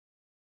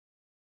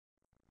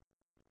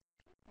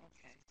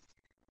Okay.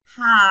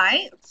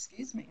 Hi,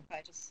 excuse me if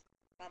I just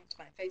bumped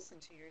my face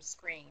into your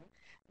screen.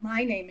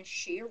 My name is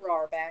Shea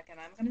Rarback, and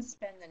I'm going to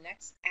spend the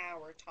next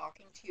hour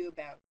talking to you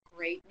about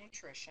great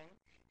nutrition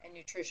and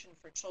nutrition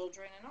for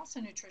children and also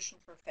nutrition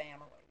for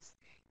families.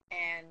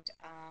 And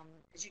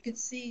as you can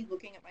see,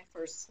 looking at my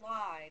first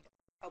slide,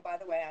 oh, by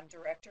the way, I'm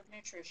Director of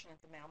Nutrition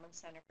at the Malman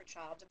Center for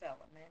Child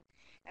Development,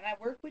 and I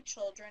work with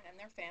children and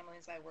their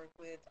families. I work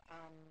with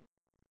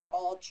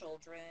all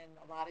children,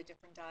 a lot of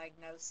different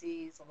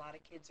diagnoses. A lot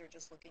of kids are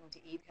just looking to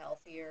eat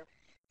healthier,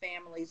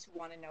 families who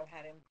want to know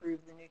how to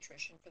improve the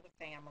nutrition for the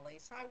family.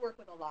 So I work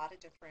with a lot of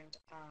different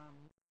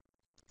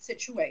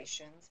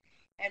situations.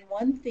 And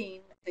one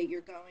theme that you're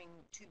going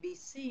to be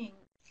seeing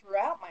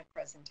throughout my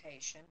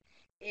presentation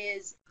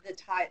is the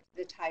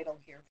title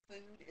here,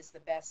 Food is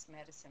the Best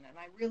Medicine. And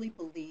I really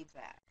believe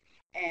that.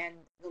 And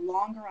the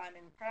longer I'm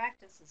in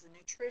practice as a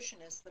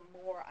nutritionist, the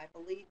more I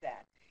believe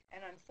that.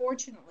 And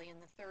unfortunately,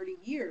 in the 30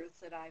 years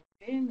that I've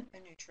been a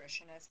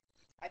nutritionist,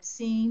 I've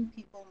seen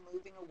people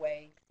moving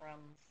away from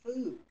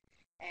food.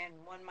 And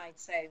one might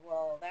say,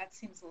 well, that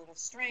seems a little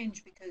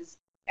strange because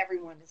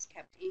everyone has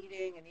kept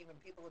eating and even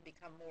people have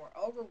become more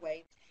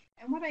overweight.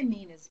 And what I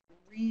mean is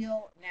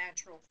real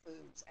natural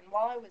foods. And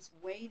while I was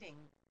waiting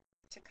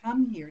to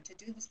come here to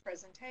do this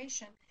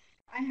presentation,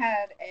 I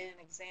had an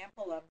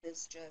example of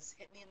this just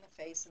hit me in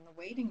the face in the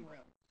waiting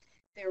room.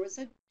 There was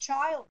a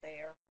child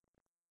there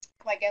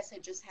who I guess who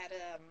had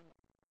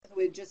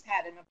just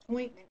had an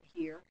appointment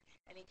here,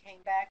 and he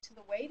came back to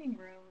the waiting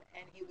room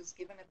and he was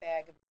given a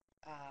bag of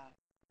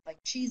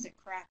like Cheez-It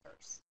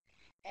crackers.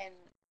 And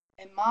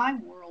in my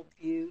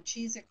worldview,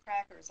 Cheez-It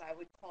crackers I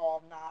would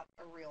call not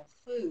a real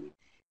food.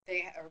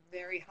 They are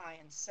very high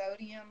in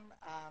sodium,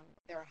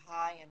 they're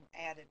high in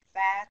added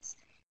fats,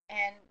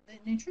 and the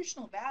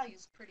nutritional value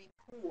is pretty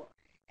poor.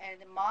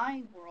 And in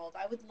my world,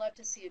 I would love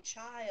to see a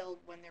child,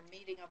 when they're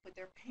meeting up with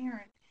their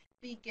parent,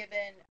 be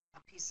given a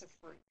piece of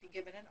fruit, be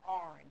given an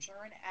orange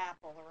or an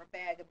apple or a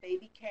bag of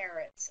baby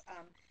carrots,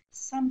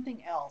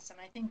 something else. And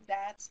I think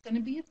that's going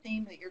to be a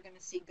theme that you're going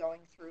to see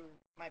going through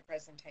my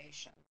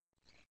presentation.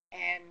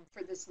 And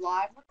for this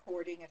live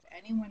recording, if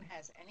anyone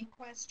has any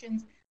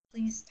questions,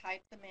 please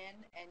type them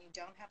in, and you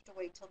don't have to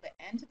wait till the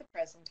end of the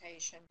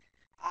presentation.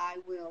 I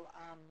will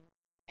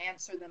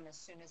answer them as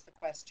soon as the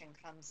question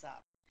comes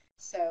up.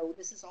 So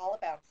this is all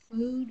about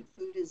food.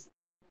 Food is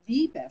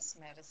the best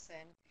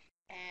medicine,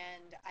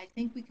 and I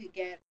think we could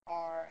get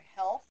our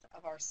health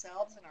of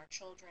ourselves and our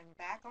children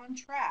back on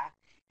track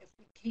if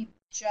we keep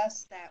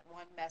just that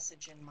one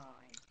message in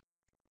mind.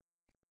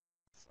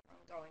 So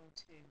I'm going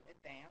to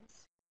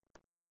advance.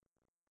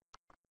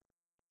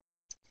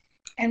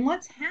 And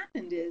what's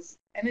happened is,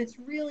 and it's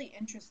really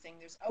interesting,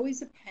 there's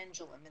always a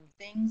pendulum and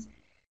things,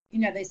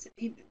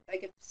 they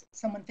like if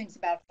someone thinks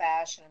about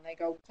fashion and they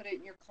go put it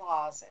in your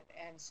closet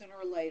and sooner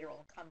or later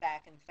it'll come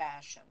back in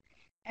fashion.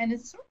 And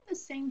it's sort of the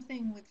same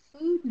thing with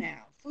food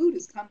now. Food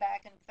has come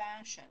back in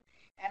fashion.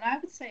 And I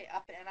would say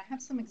and I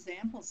have some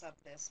examples of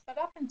this, but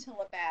up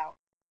until about,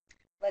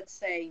 let's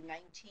say,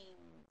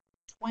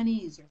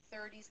 1920s or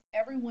 30s,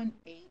 everyone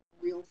ate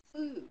real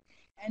food.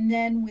 And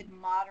then with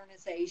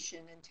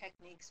modernization and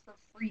techniques for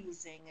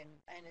freezing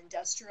and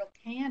industrial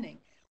canning,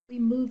 we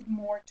moved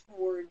more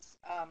towards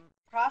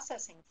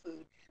processing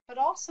food. But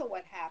also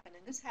what happened,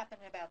 and this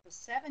happened in about the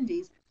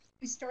 70s,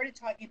 we started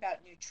talking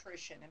about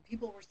nutrition, and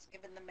people were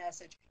given the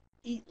message,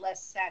 eat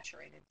less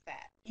saturated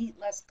fat, eat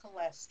less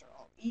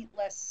cholesterol, eat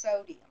less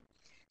sodium.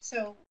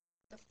 So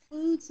the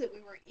foods that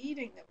we were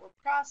eating that were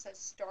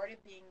processed started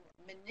being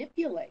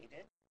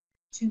manipulated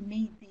to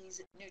meet these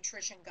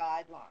nutrition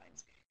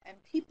guidelines. And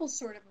people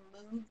sort of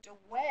moved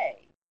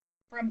away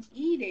from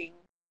eating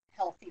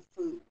healthy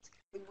foods.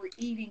 We were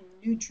eating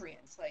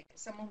nutrients. Like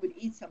someone would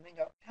eat something,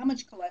 go, how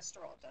much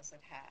cholesterol does it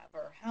have?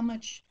 Or how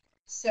much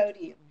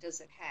sodium does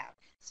it have?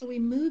 So we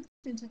moved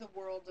into the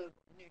world of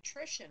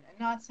nutrition, and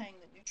not saying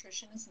that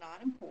nutrition is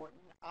not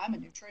important. I'm a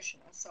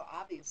nutritionist, so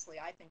obviously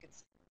I think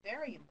it's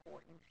very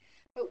important.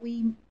 But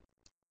we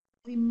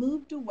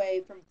moved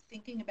away from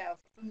thinking about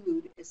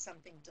food as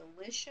something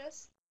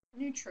delicious,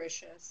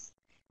 nutritious,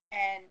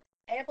 and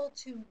able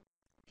to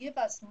give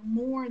us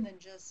more than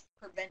just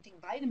preventing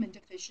vitamin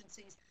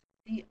deficiencies,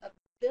 the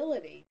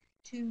ability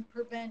to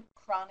prevent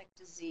chronic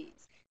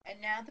disease. And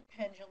now the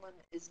pendulum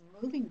is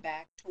moving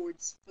back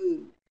towards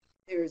food.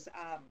 There's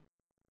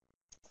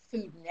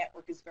Food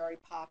Network is very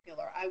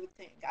popular. I would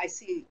think I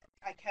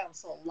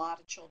counsel a lot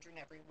of children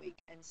every week,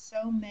 and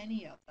so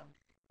many of them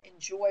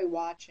enjoy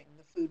watching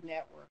the Food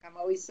Network. I'm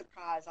always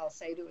surprised. I'll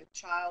say to a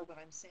child when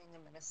I'm seeing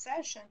them in a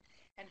session,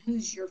 and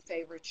who's your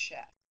favorite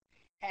chef?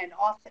 And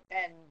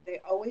they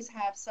always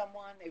have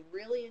someone, they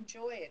really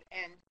enjoy it.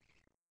 And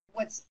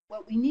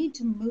what we need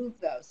to move,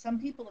 though, some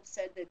people have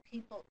said that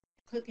people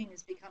cooking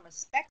has become a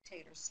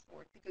spectator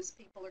sport because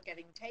people are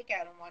getting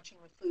takeout and watching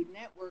the Food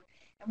Network,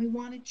 and we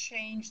want to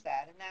change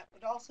that. And that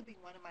would also be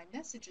one of my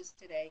messages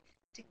today,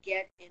 to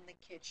get in the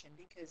kitchen,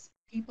 because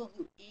people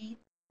who eat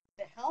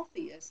the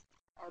healthiest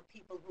are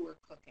people who are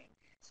cooking.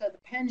 So the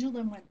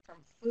pendulum went from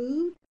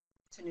food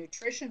to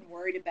nutrition,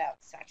 worried about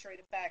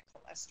saturated fat,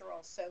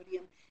 cholesterol,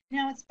 sodium.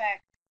 Now it's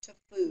back to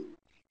food.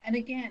 And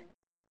again,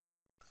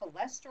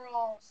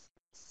 cholesterol,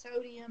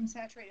 sodium,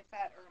 saturated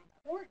fat are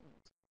important.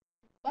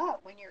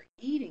 But when you're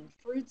eating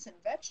fruits and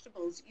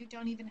vegetables, you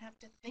don't even have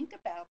to think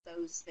about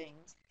those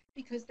things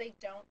because they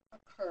don't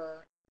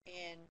occur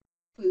in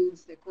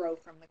foods that grow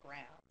from the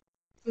ground.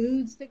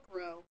 Foods that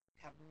grow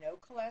have no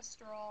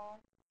cholesterol,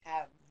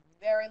 have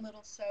very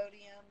little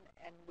sodium,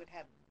 and would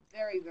have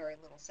very, very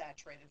little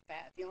saturated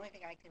fat. The only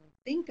thing I can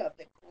think of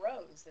that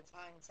grows that's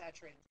high in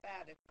saturated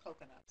fat is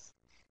coconuts.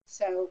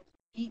 So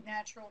eat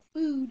natural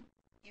food.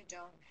 You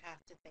don't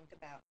have to think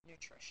about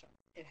nutrition.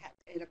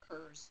 It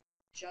occurs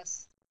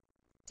just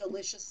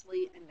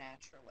deliciously and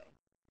naturally.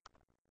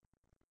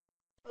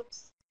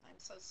 Oops, I'm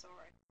so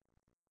sorry.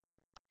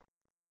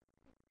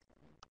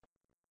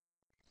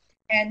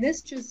 And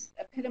this just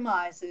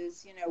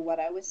epitomizes, what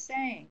I was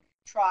saying.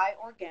 Try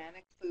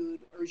organic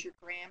food, or as your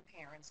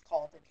grandparents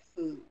called it,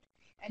 food.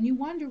 And you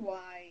wonder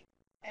why,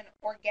 and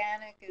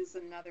organic is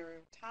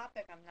another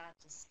topic I'm not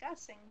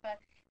discussing, but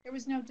there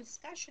was no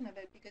discussion of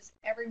it because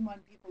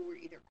people were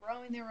either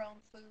growing their own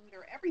food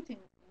or everything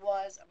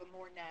was of a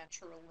more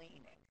natural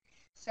leaning.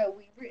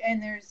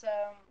 And there's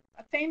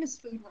a famous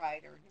food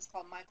writer. He's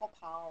called Michael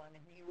Pollan,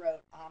 and he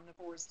wrote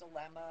Omnivore's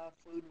Dilemma,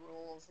 Food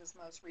Rules. His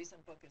most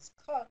recent book is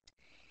Cooked.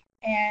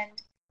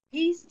 And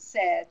he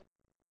said,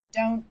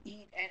 don't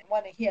eat,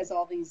 and he has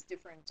all these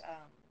different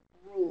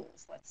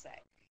rules, let's say.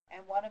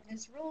 And one of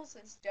his rules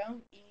is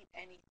don't eat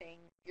anything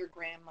your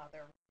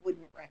grandmother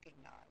wouldn't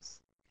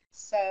recognize.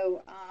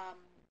 So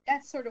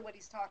that's sort of what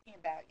he's talking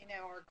about.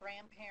 Our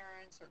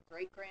grandparents or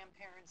great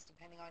grandparents,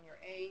 depending on your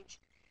age,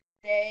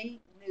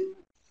 they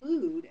knew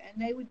food,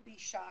 and they would be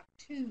shocked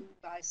too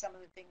by some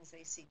of the things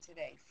they see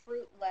today.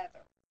 Fruit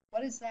leather.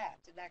 What is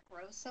that? Did that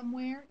grow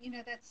somewhere?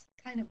 That's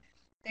kind of,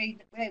 they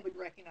would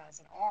recognize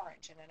an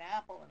orange and an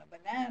apple and a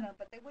banana,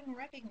 but they wouldn't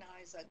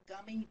recognize a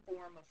gummy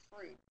form of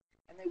fruit,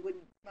 and they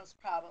wouldn't most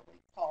probably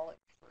call it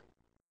fruit.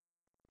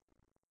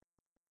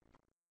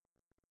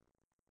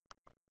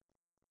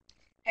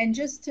 And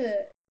just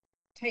to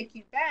take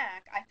you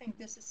back, I think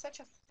this is such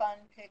a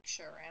fun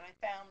picture, and I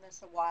found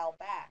this a while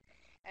back.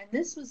 And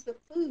this was the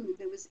food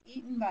that was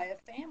eaten by a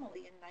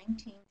family in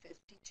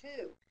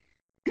 1952.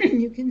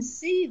 You can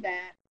see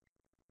that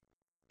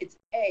it's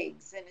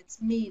eggs and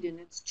it's meat and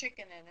it's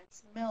chicken and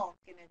it's milk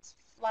and it's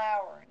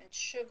flour and it's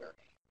sugar.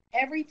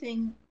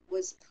 Everything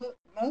was cooked,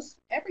 most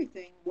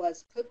everything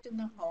was cooked in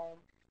the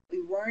home.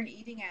 We weren't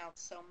eating out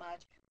so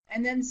much.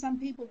 And then some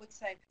people would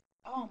say,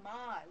 oh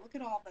my, look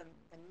at all the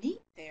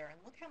meat there and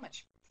look how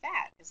much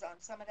fat is on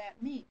some of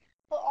that meat.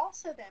 Well,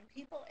 also then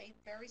people ate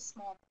very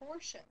small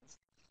portions.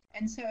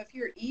 And so if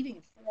you're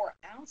eating 4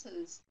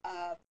 ounces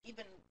of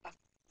even a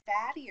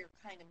fattier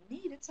kind of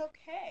meat, it's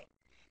okay.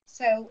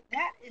 So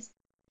that is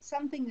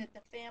something that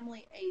the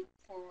family ate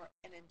for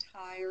an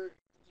entire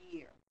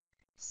year.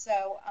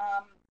 So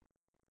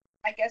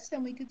I guess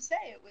then we could say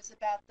it was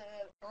about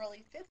the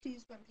early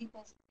 50s when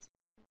people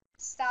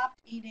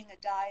stopped eating a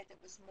diet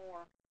that was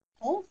more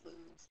whole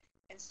foods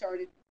and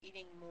started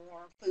eating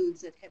more foods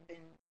that had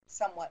been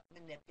somewhat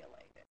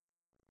manipulated.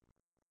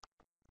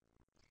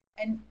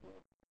 And,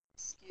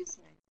 excuse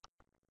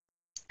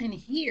me. And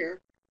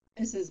here,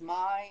 this is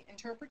my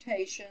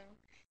interpretation,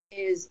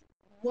 is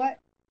what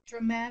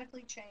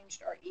dramatically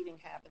changed our eating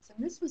habits.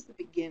 And this was the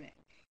beginning.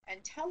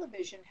 And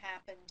television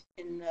happened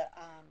in the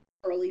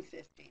early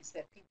 50s,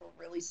 that people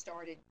really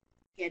started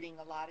getting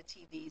a lot of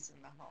TVs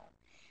in the home.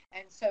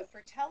 And so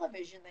for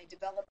television, they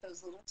developed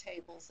those little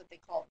tables that they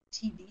called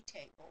TV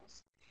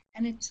tables.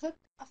 And it took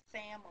a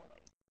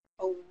family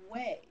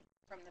away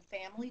from the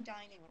family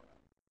dining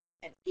room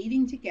and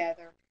eating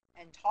together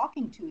and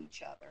talking to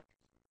each other,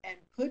 and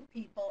put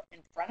people in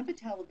front of a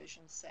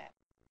television set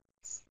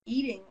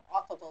eating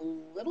off of a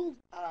little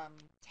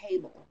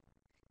table,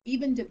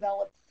 even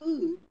developed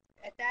food.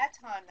 At that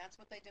time, that's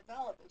what they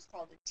developed. It was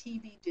called a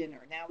TV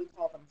dinner. Now we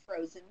call them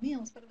frozen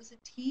meals, but it was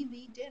a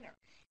TV dinner.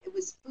 It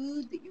was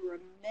food that you were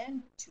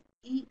meant to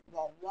eat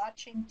while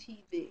watching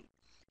TV.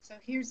 So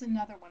here's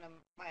another one of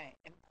my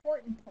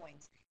important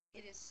points.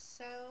 It is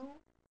so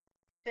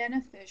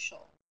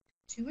beneficial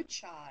to a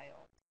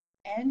child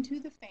and to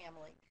the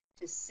family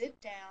to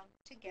sit down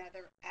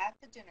together at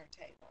the dinner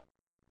table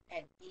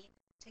and eat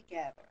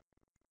together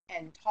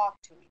and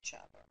talk to each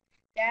other.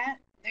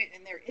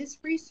 And there is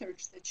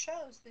research that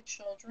shows that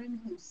children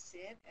who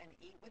sit and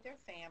eat with their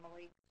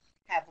family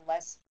have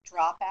less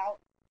dropout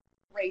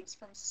rates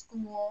from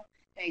school.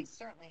 They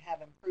certainly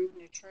have improved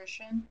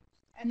nutrition,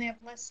 and they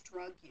have less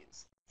drug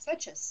use.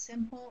 Such a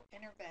simple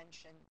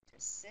intervention to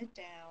sit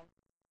down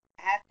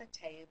at the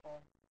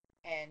table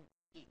and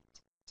eat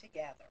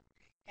together.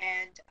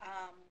 And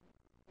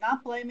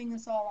not blaming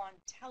this all on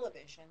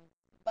television,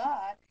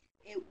 but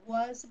it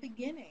was a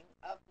beginning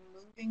of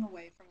moving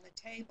away from the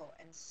table.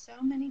 And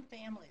so many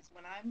families,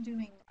 when I'm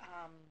doing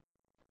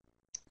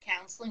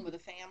counseling with a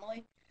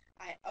family,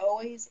 I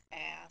always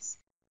ask,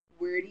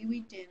 where do you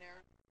eat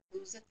dinner?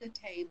 Who's at the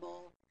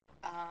table?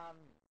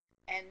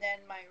 And then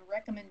my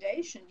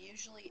recommendation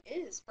usually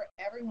is for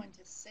everyone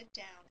to sit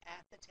down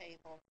at the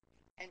table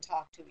and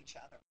talk to each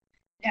other.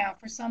 Now,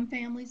 for some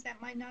families,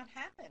 that might not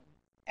happen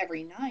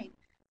every night,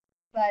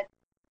 but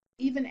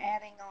even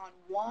adding on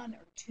 1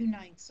 or 2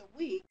 nights a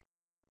week,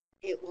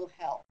 it will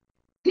help.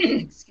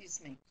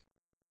 Excuse me.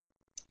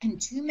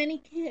 And too many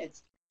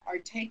kids are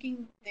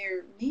taking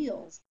their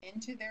meals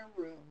into their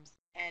rooms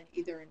and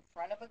either in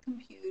front of a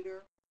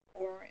computer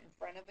or in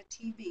front of a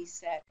TV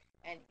set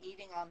and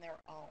eating on their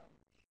own.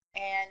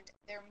 And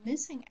they're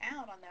missing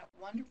out on that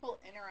wonderful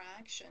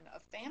interaction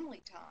of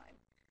family time.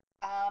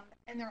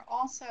 And they're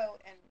also,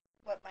 and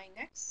what my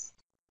next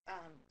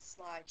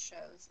slide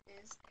shows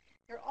is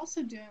they're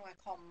also doing what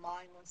I call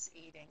mindless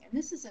eating. And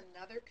this is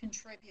another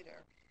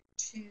contributor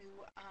to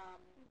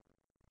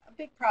a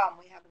big problem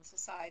we have in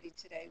society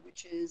today,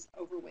 which is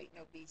overweight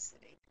and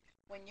obesity.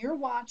 When you're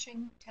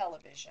watching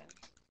television,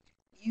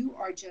 you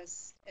are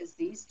just, as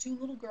these two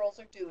little girls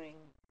are doing,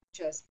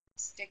 just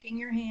sticking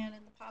your hand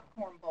in the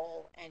popcorn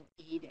bowl and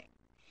eating.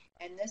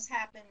 And this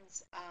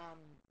happens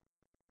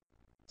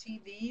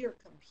TV or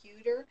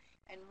computer.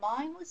 And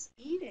mindless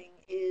eating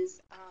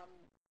is,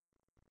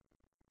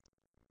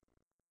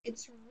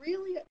 it's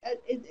really,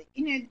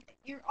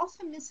 you're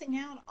also missing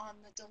out on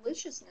the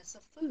deliciousness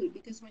of food,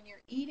 because when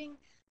you're eating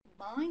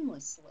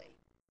mindlessly,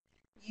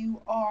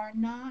 you are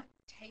not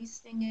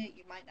tasting it,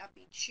 you might not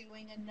be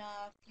chewing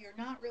enough, you're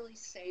not really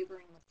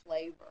savoring the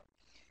flavor.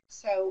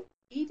 So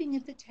eating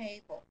at the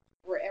table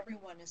where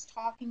everyone is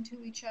talking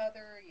to each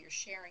other, you're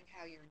sharing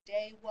how your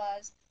day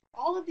was,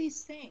 all of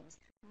these things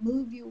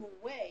move you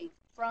away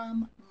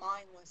from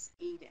mindless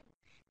eating.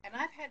 And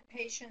I've had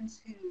patients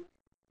who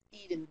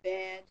eat in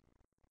bed,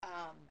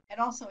 and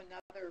also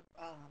another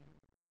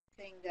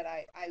thing that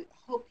I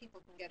hope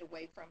people can get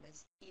away from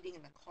is eating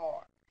in the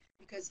car.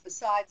 Because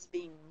besides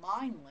being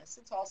mindless,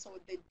 it's also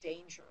a bit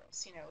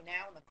dangerous.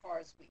 Now in the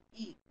cars we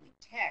eat, we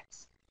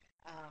text,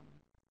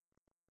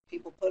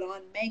 people put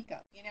on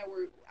makeup.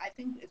 I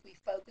think if we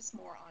focus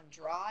more on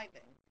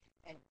driving,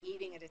 and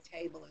eating at a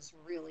table is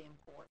really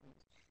important.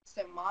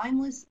 So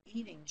mindless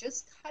eating,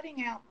 just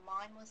cutting out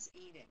mindless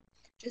eating.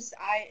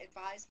 I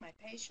advise my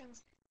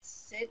patients,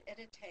 sit at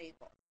a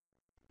table.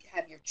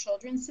 Have your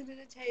children sit at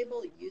a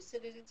table, you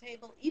sit at a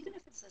table, even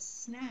if it's a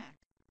snack.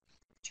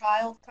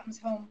 Child comes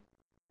home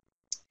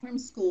from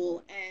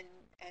school,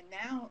 and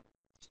now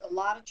a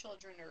lot of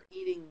children are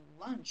eating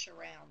lunch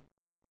around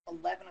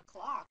 11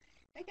 o'clock.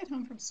 They get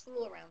home from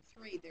school around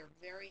 3. They're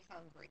very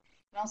hungry.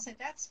 And I'll say,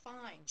 that's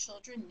fine.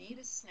 Children need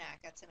a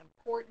snack. That's an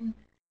important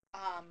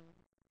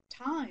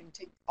time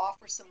to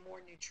offer some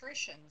more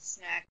nutrition.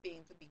 Snack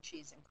could be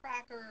cheese and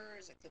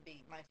crackers. It could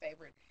be my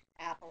favorite,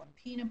 apple and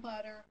peanut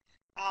butter.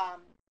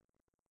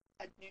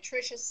 A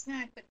nutritious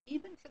snack, but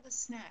even for the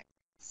snack,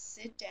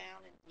 sit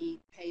down and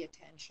eat, pay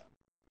attention.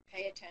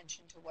 Pay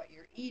attention to what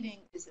you're eating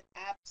is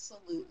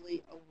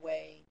absolutely a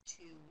way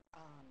to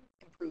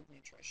improve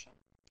nutrition.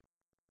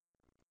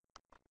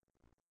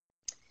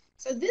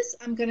 So this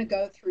I'm going to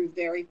go through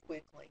very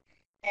quickly.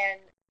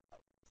 And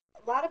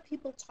a lot of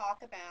people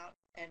talk about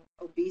an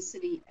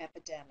obesity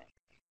epidemic.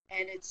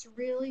 And it's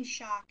really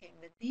shocking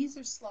that these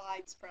are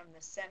slides from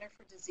the Center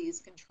for Disease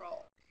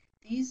Control.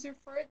 These are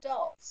for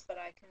adults, but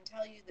I can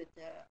tell you that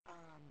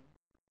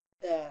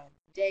the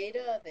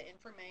data, the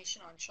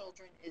information on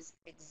children is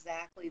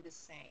exactly the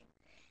same.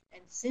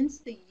 And since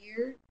the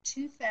year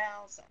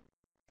 2000,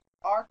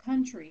 our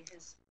country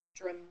has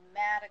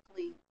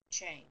dramatically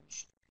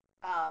changed.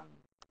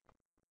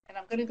 And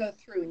I'm going to go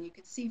through, and you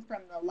can see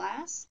from the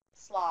last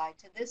slide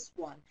to this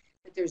one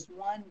that there's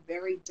one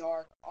very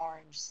dark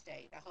orange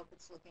state. I hope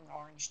it's looking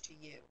orange to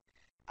you.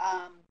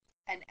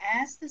 And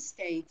as the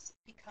states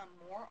become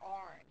more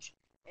orange,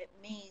 it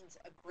means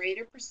a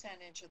greater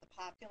percentage of the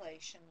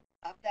population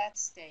of that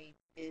state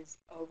is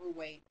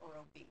overweight or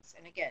obese.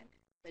 And again,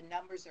 the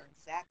numbers are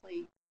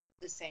exactly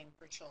the same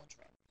for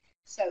children.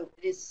 So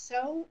it is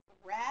so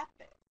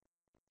rapid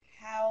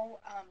how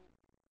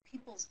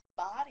people's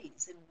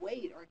bodies and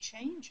weight are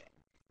changing.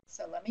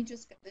 So let me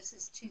just get, this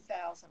is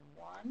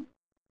 2001.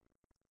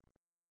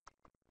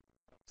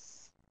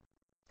 Oops.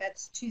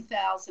 That's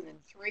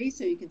 2003,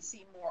 so you can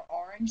see more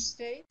orange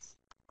states.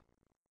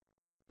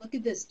 Look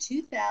at this,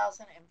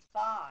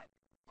 2005.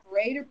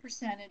 Greater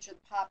percentage of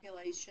the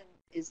population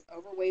is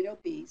overweight,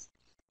 obese.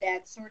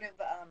 That's sort of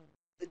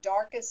the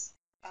darkest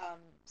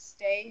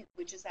state,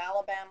 which is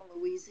Alabama,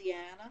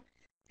 Louisiana.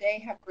 They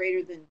have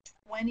greater than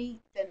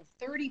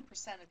 30%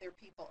 of their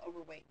people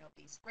overweight and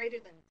obese. Greater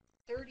than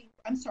 30,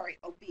 I'm sorry,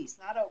 obese,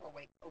 not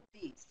overweight,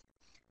 obese.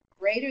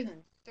 Greater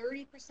than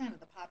 30% of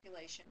the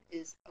population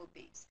is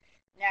obese.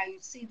 Now you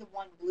see the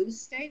one blue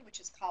state,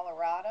 which is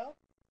Colorado,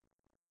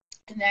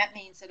 and that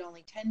means that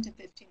only 10 to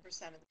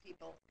 15% of the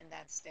people in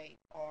that state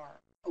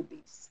are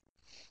obese.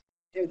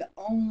 They're the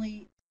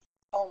only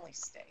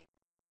state.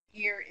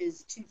 Here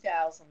is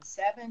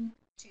 2007,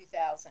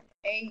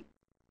 2008,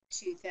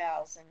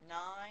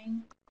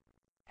 2009,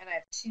 and I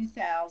have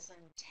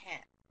 2010.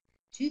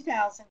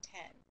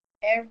 2010,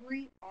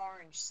 every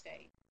orange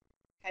state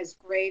has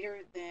greater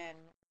than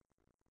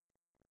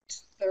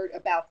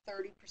about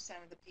 30%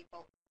 of the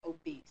people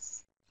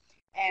obese.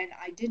 And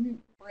I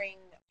didn't bring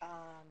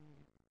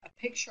a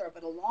picture of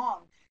it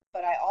along,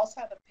 but I also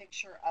have a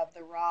picture of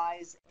the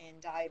rise in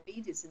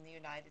diabetes in the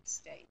United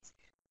States.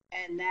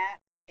 And that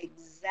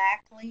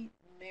exactly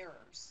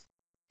mirrors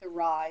the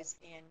rise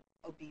in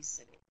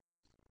obesity.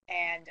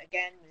 And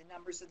again, the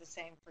numbers are the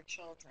same for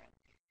children.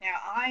 Now,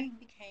 I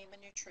became a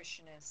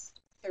nutritionist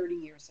 30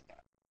 years ago,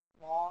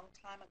 long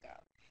time ago.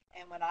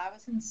 And when I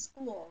was in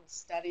school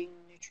studying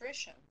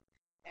nutrition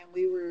and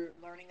we were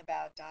learning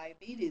about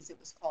diabetes, it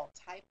was called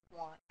type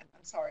 1,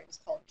 I'm sorry, it was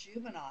called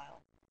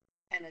juvenile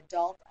and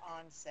adult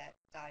onset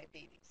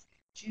diabetes.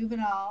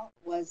 Juvenile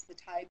was the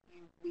type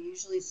we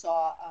usually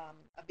saw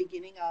a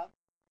beginning of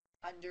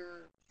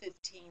under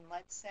 15,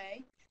 let's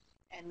say,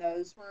 and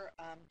those were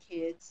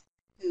kids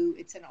who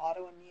it's an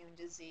autoimmune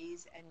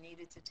disease and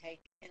needed to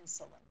take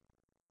insulin.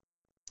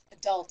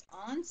 Adult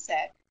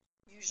onset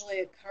usually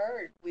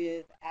occurred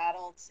with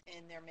adults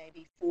in their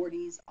maybe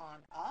 40s on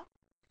up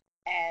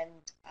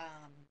and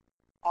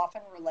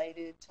often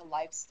related to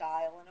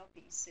lifestyle and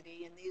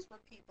obesity. And these were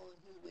people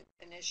who would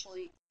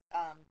initially,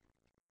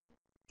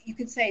 you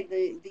could say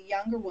the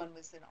younger one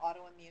was an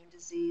autoimmune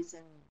disease,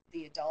 and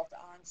the adult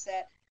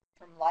onset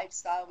from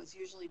lifestyle was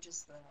usually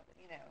just the,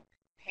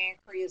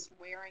 pancreas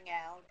wearing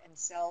out and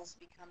cells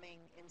becoming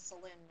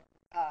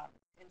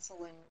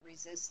insulin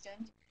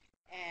resistant.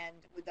 And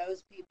with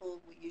those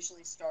people, we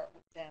usually start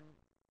with them,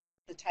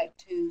 the type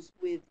 2s,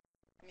 with,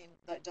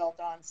 the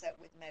adult onset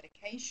with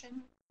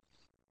medication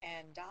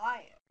and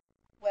diet.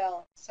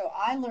 Well, so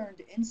I learned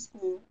in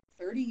school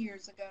 30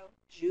 years ago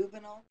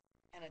juvenile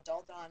and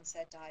adult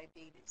onset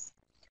diabetes.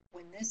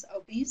 When this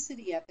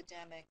obesity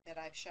epidemic that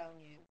I've shown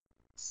you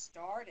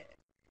started,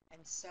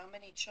 and so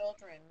many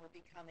children were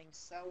becoming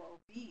so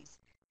obese,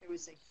 there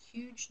was a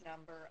huge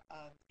number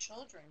of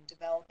children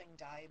developing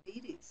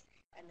diabetes,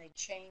 and they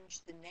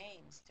changed the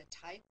names to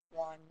type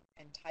 1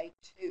 and type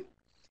 2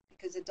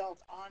 because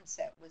adult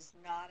onset was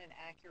not an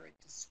accurate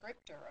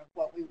descriptor of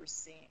what we were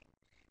seeing.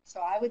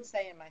 So I would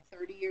say in my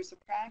 30 years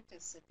of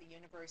practice at the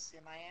University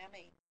of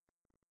Miami,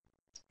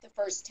 the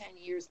first 10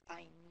 years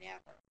I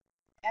never,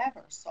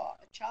 ever saw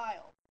a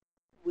child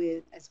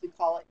with, as we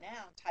call it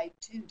now, type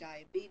 2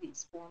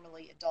 diabetes,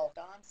 formerly adult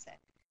onset.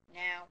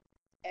 Now,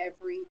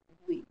 every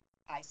week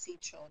I see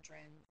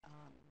children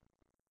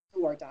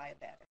who are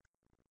diabetic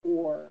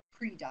or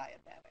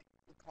pre-diabetic,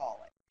 we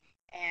call it.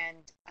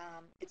 And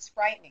it's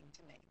frightening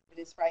to me. It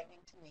is frightening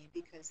to me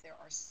because there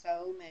are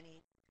so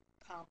many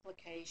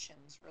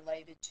complications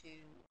related to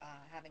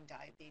having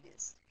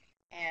diabetes.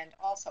 And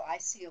also, I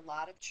see a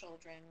lot of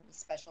children with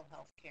special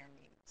health care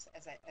needs,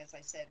 as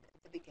I said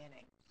at the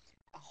beginning,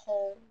 a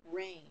whole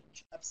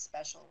range of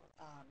special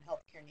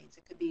health care needs.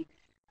 It could be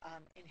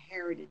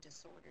inherited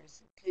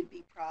disorders. It could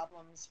be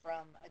problems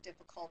from a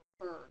difficult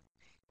birth.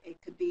 It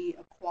could be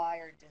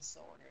acquired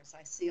disorders.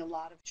 I see a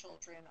lot of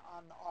children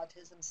on the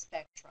autism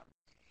spectrum.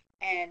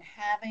 And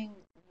having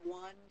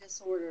one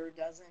disorder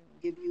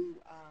doesn't give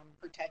you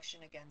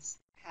protection against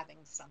having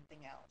something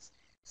else.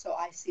 So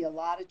I see a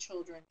lot of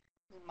children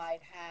who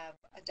might have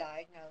a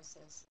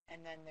diagnosis,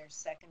 and then their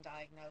second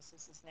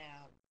diagnosis is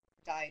now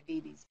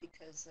diabetes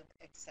because of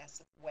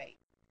excessive weight.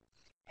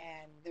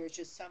 And there's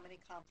just so many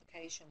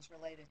complications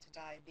related to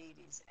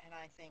diabetes. And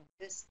I think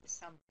this is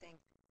something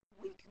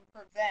we can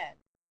prevent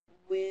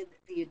with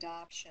the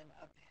adoption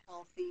of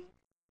healthy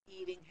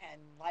eating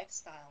and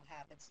lifestyle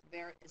habits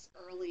very as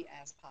early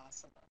as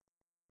possible.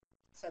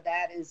 So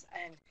that is,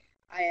 and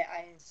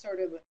I sort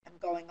of am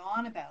going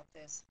on about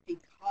this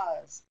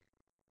because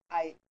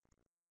I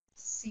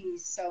see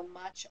so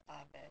much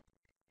of it,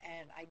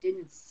 and I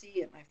didn't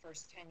see it my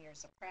first 10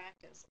 years of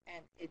practice,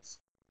 and it's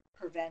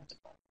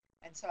preventable.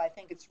 And so I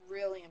think it's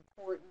really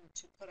important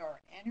to put our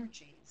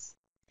energies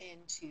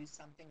into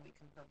something we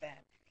can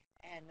prevent.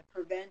 And the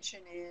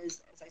prevention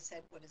is, as I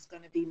said, what is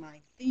going to be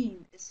my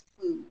theme is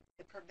food.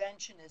 The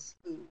prevention is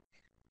food,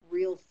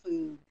 real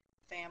food,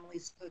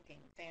 families cooking,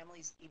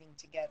 families eating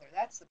together.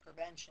 That's the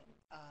prevention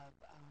of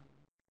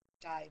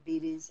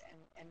diabetes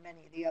and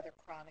many of the other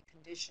chronic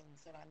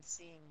conditions that I'm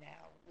seeing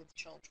now with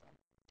children.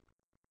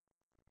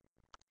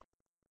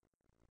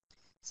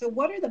 So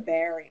what are the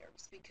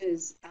barriers?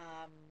 Because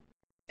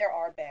there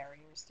are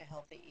barriers to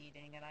healthy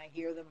eating, and I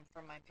hear them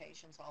from my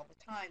patients all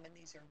the time, and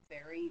these are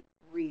very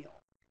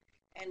real.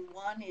 And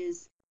one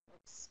is,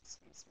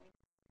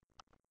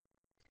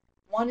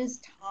 one is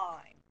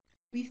time.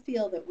 We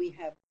feel that we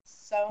have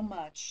so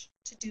much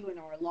to do in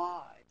our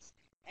lives,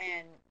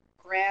 and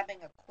grabbing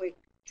a quick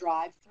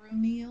drive-through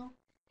meal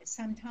is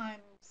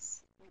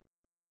sometimes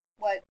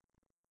what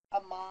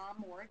a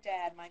mom or a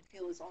dad might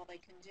feel is all they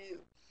can do.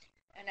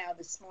 And now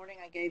this morning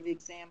I gave the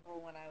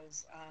example when I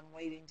was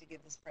waiting to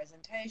give this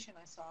presentation.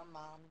 I saw a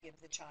mom give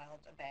the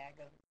child a bag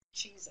of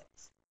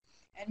Cheez-Its.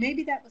 And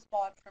maybe that was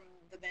bought from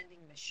the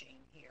vending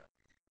machine here.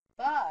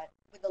 But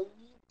with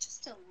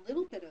just a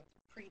little bit of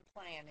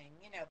pre-planning,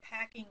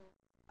 packing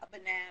a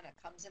banana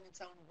comes in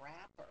its own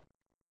wrapper,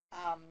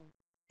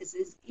 is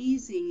as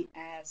easy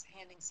as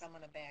handing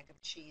someone a bag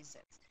of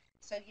Cheez-Its.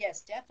 So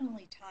yes,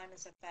 definitely time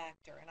is a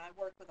factor. And I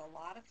work with a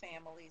lot of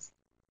families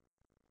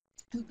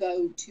who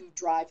go to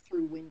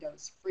drive-through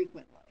windows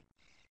frequently.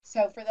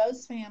 So for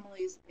those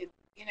families, if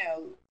you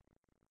know,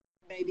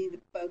 maybe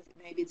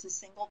it's a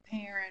single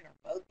parent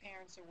or both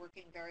parents are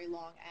working very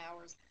long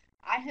hours,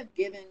 I have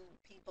given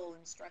people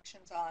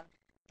instructions on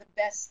the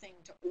best thing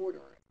to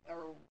order,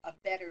 or a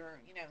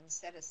better,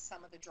 instead of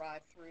some of the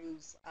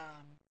drive-throughs,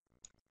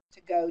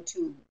 to go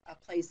to a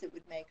place that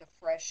would make a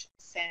fresh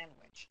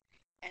sandwich.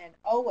 And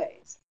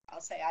always,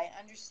 I'll say, I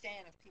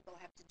understand if people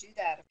have to do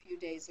that a few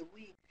days a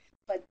week,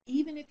 but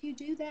even if you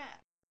do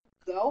that,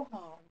 go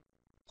home,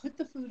 put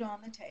the food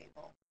on the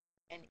table,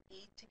 and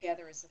eat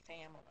together as a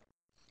family.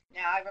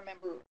 Now, I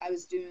remember I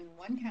was doing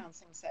one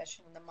counseling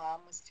session, and the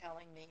mom was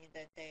telling me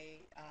that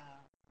they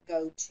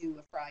go to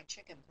a fried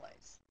chicken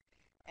place.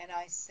 And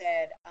I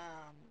said,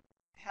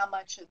 how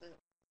much of the,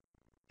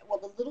 well,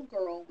 the little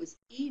girl was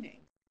eating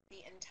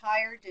the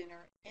entire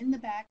dinner in the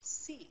back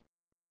seat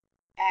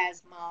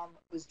as mom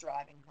was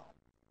driving home.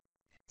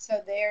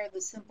 So there,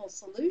 the simple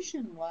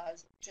solution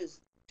was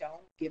just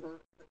don't give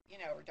her,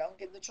 or don't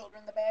give the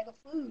children the bag of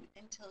food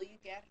until you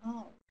get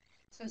home.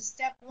 So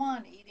step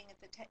one, eating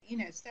at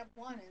the, step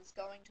one is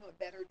going to a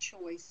better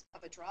choice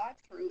of a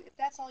drive-through if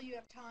that's all you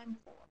have time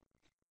for.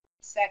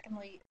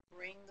 Secondly,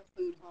 bring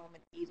the food home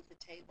and eat at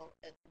the table.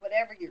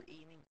 Whatever you're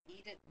eating,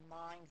 eat it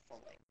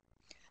mindfully.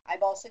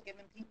 I've also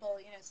given people,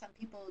 some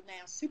people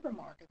now,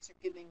 supermarkets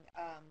are giving,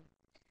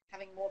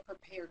 having more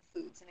prepared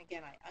foods. And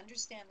again, I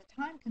understand the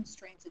time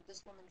constraints that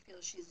this woman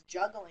feels she's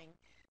juggling,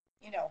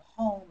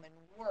 home and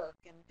work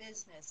and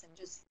business and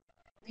just,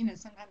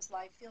 sometimes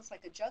life feels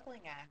like a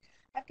juggling act.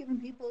 I've given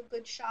people a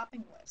good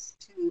shopping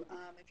list to,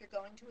 if you're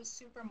going to a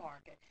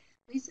supermarket,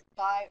 at least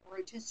buy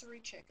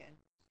rotisserie chicken,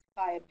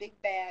 buy a big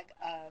bag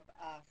of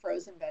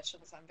frozen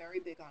vegetables. I'm very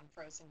big on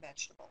frozen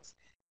vegetables.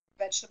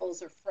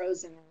 Vegetables are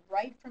frozen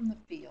right from the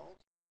field,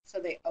 so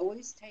they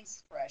always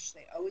taste fresh,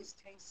 they always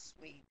taste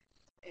sweet.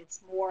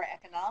 It's more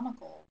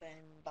economical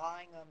than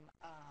buying them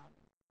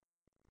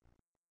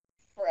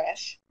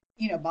fresh,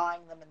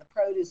 buying them in the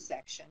produce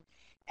section.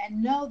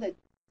 And know that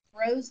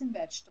frozen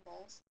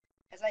vegetables,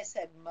 as I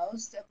said,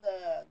 most of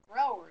the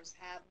growers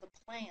have the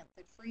plant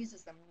that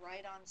freezes them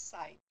right on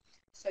site.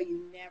 So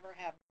you never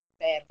have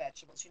bad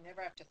vegetables. You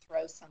never have to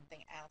throw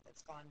something out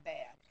that's gone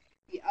bad.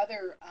 The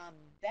other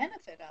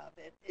benefit of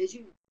it is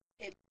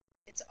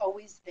it's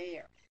always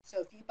there. So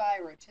if you buy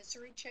a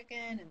rotisserie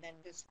chicken and then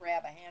just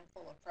grab a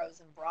handful of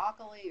frozen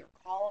broccoli or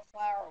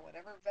cauliflower or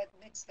whatever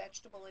mixed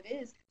vegetable it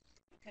is,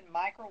 you can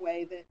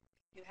microwave it.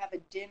 You have a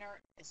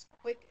dinner as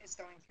quick as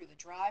going through the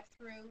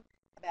drive-through,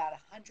 about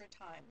 100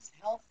 times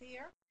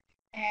healthier,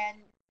 and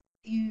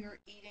you're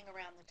eating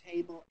around the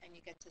table and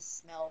you get to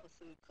smell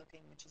the food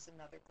cooking, which is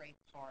another great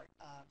part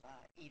of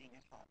eating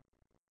at home.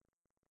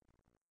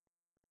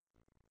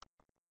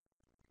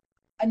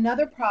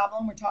 Another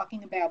problem, we're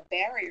talking about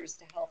barriers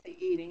to healthy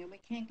eating, and we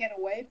can't get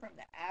away from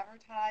the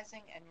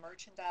advertising and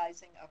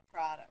merchandising of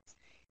products.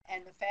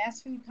 And the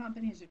fast food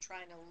companies are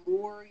trying to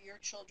lure your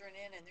children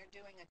in, and they're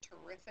doing a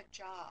terrific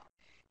job.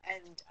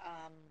 And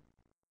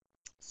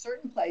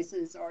certain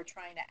places are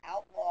trying to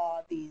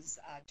outlaw these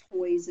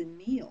toys and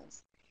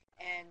meals.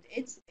 And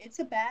it's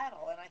a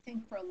battle. And I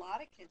think for a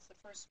lot of kids, the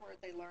first word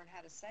they learn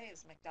how to say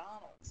is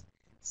McDonald's.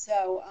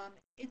 So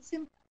it's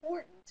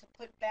important to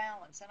put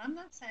balance. And I'm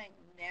not saying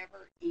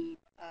never eat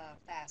a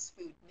fast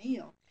food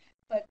meal,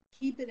 but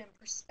keep it in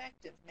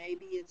perspective.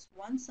 Maybe it's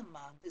once a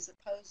month as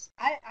opposed.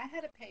 I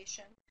had a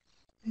patient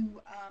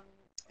who,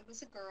 it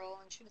was a girl,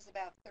 and she was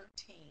about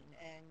 13,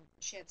 and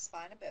she had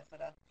spina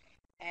bifida,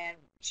 and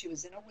she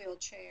was in a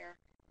wheelchair,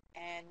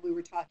 and we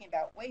were talking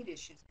about weight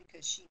issues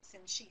because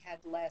since she had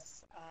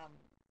less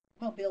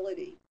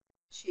mobility,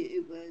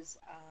 she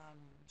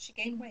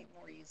gained weight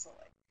more easily.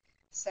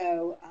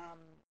 So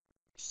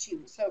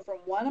from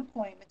one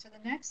appointment to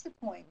the next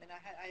appointment,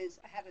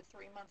 I had a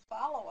 3-month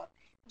follow up,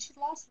 and she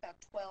lost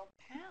about 12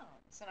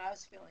 pounds, and I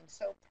was feeling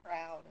so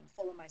proud and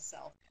full of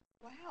myself.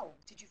 Wow,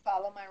 did you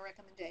follow my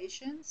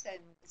recommendations? And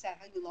is that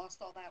how you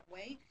lost all that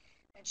weight?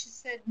 And she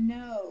said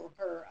no.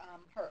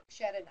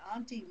 She had an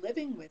auntie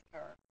living with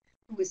her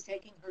who was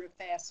taking her to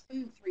fast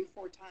food 3,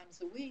 4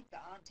 times a week. The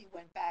auntie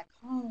went back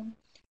home,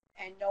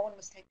 and no one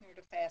was taking her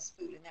to fast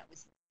food, and that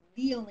was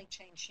the only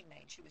change she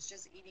made. She was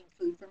just eating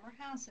food from her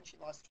house, and she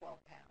lost 12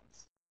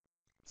 pounds.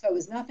 So it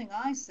was nothing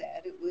I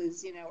said. It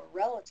was, a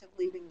relative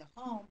leaving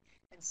the home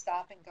and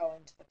stopping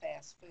going to the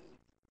fast food.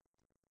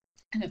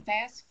 And a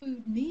fast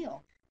food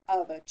meal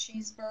of a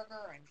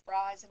cheeseburger and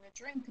fries and a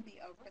drink could be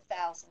over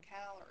 1,000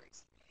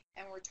 calories.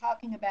 And we're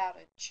talking about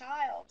a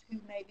child who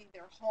maybe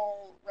their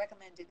whole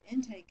recommended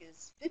intake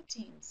is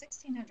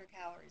 1,600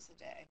 calories a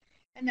day.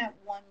 And that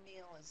one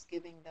meal is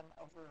giving them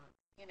over,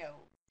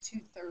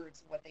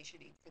 2/3 of what they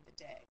should eat for the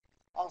day.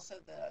 Also,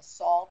 the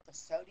salt, the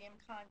sodium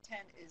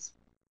content is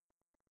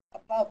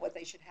above what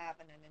they should have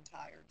in an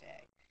entire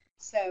day.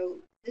 So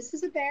this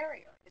is a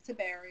barrier. It's a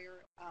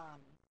barrier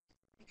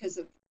because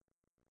of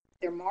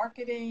their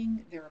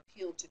marketing, their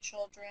appeal to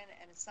children,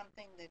 and it's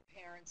something that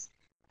parents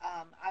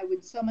I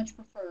would so much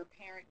prefer a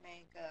parent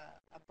make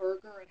a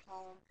burger at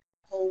home,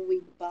 whole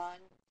wheat bun.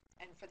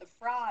 And for the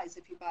fries,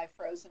 if you buy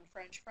frozen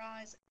French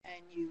fries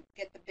and you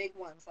get the big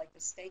ones like the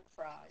steak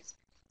fries,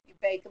 you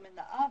bake them in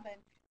the oven,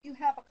 you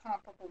have a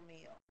comparable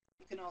meal.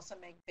 You can also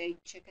make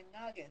baked chicken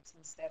nuggets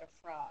instead of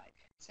fried.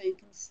 So you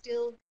can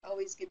still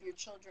always give your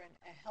children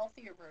a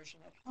healthier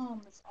version at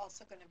home that's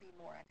also going to be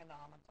more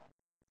economical.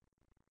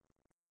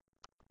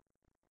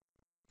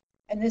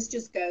 And this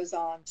just goes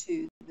on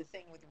to the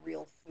thing with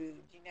real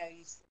food.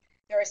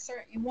 There are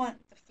certain, you want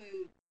the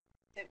food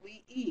that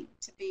we eat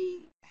to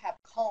be have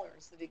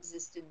colors that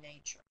exist in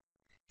nature.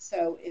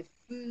 So if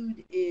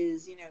food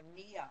is,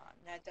 neon,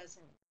 that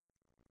doesn't,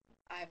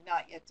 I have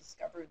not yet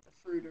discovered the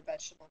fruit or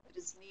vegetable that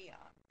is neon.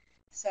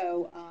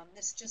 So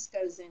this just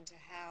goes into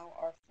how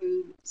our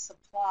food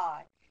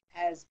supply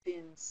has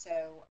been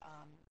so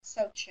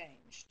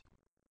changed.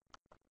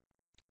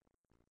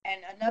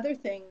 And another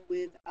thing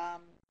with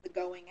the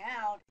going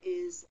out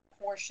is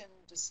portion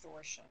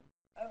distortion.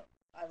 Oh,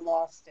 I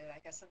lost it, I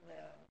guess, in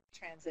the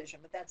transition,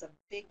 but that's a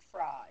big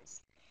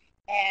fries.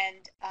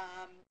 And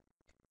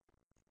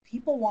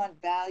people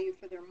want value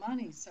for their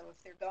money. So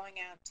if they're going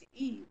out to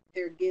eat,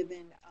 they're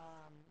given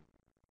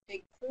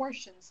big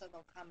portions so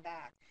they'll come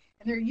back.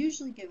 And they're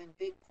usually given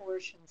big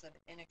portions of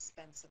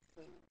inexpensive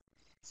food.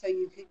 So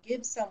you could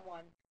give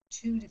someone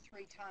 2 to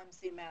 3 times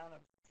the amount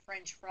of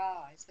French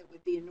fries that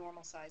would be a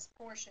normal sized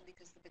portion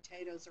because the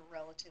potatoes are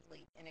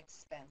relatively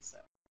inexpensive.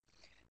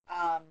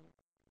 Um,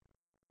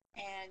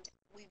 and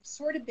we've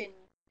sort of been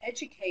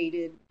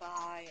educated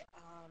by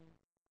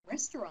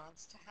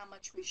restaurants to how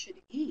much we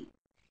should eat,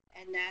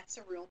 and that's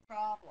a real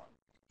problem.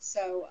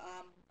 So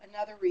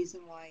another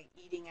reason why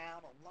eating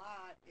out a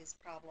lot is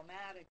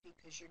problematic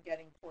because you're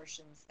getting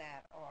portions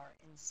that are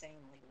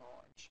insanely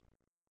large.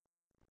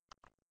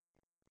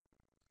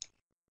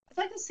 I'd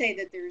like to say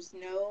that there's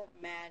no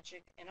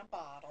magic in a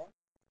bottle.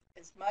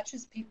 As much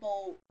as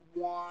people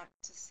want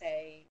to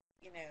say,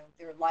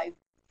 their life,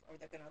 or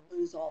they're going to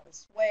lose all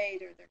this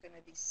weight, or they're going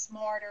to be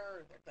smarter,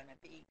 or they're going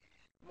to be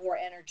more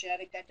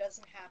energetic, that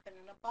doesn't happen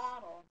in a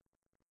bottle.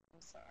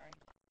 I'm sorry.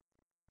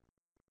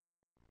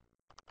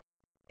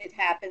 It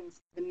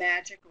happens, the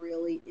magic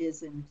really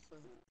is in food.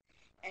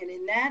 And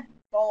in that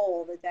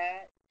bowl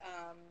that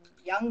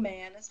young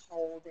man is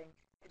holding,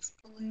 it's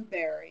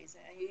blueberries.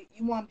 And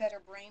you want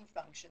better brain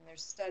function.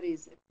 There's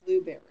studies that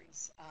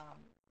blueberries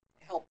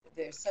help with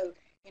this. So,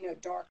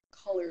 dark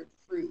colored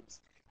fruits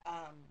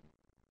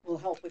will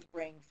help with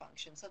brain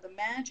function. So the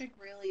magic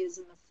really is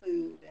in the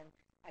food. And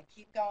I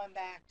keep going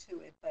back to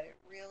it, but it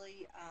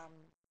really,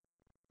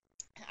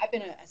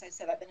 as I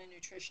said, I've been a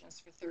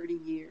nutritionist for 30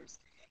 years.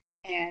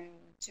 And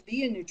to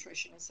be a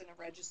nutritionist and a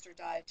registered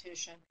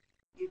dietitian,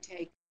 you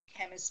take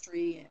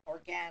chemistry, and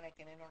organic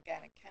and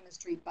inorganic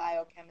chemistry,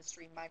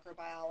 biochemistry,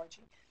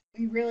 microbiology.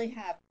 We really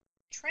have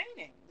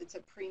training. It's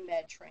a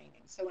pre-med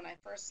training. So when I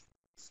first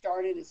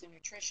started as a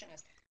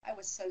nutritionist, I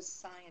was so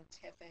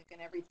scientific and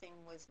everything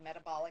was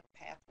metabolic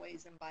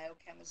pathways and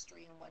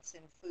biochemistry and what's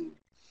in food.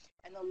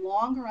 And the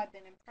longer I've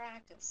been in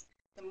practice,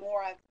 the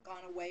more I've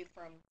gone away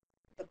from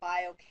the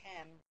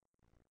biochem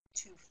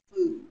to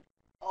food.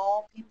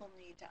 All people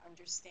need to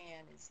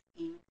understand is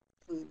eat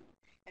food.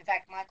 In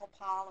fact, Michael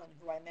Pollan,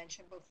 who I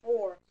mentioned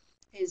before,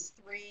 his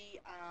three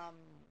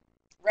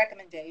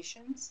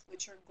recommendations,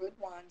 which are good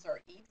ones,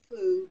 are eat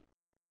food,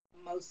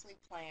 mostly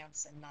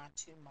plants, and not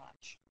too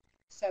much.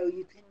 So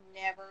you can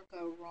never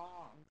go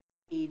wrong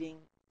eating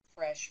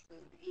fresh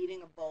food,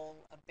 eating a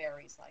bowl of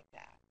berries like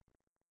that.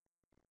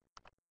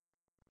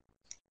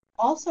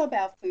 Also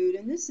about food,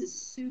 and this is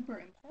super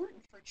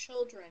important for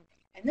children,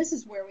 and this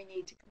is where we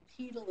need to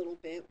compete a little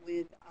bit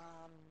with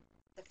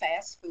the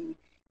fast food,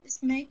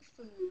 is make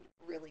food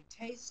really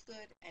taste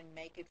good and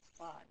make it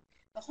fun.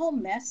 The whole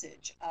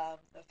message of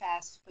the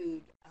fast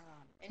food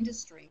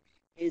industry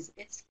is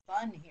it's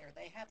fun here.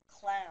 They have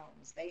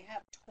clowns, they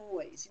have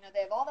toys,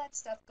 they have all that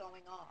stuff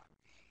going on.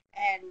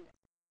 And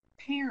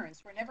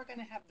parents, we're never going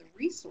to have the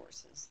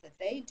resources that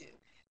they do,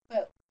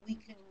 but we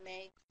can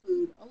make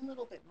food a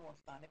little bit more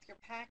fun. If you're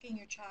packing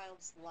your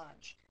child's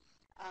lunch,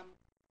 um,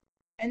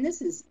 and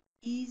this is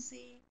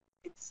easy,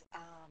 it's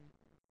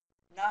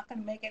not going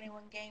to make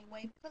anyone gain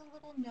weight, put a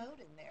little note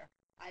in there.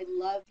 I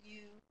love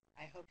you.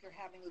 I hope you're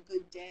having a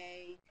good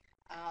day.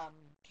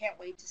 Can't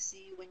wait to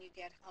see you when you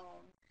get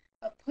home.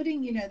 But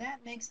putting,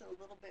 that makes it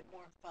a little bit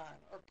more fun.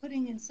 Or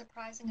putting in,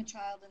 surprising a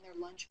child in their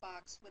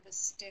lunchbox with a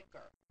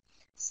sticker.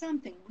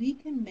 Something. We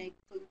can make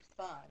food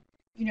fun.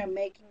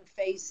 Making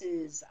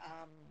faces,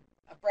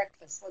 a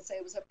breakfast. Let's say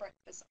it was a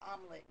breakfast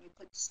omelet. And you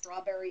put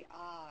strawberry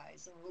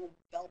eyes and a little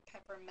bell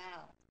pepper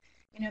mouth.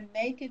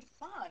 Make it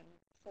fun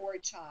for a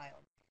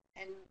child.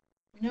 And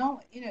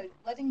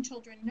letting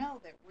children know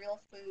that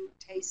real food,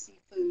 tasty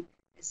food,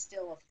 is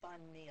still a fun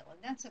meal. And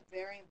that's a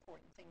very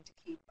important thing to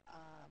keep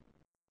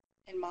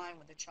in mind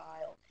with a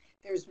child.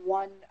 There's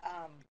one,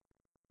 I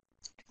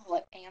call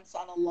it ants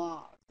on a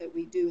log, that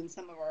we do in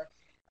some of our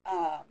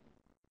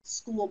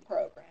school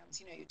programs.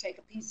 You take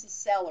a piece of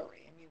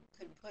celery and you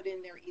can put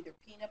in there either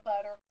peanut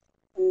butter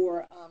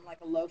or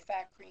like a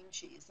low-fat cream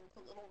cheese and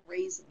put little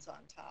raisins on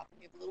top,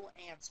 and you have little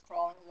ants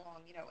crawling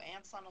along,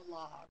 ants on a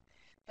log.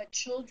 But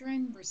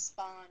children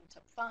respond to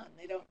fun.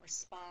 They don't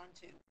respond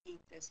to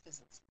eat this because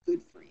it's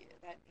good for you.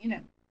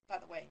 By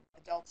the way,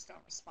 adults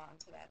don't respond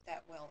to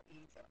that well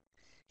either.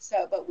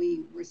 So, but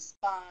we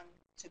respond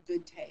to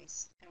good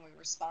taste and we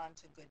respond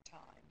to good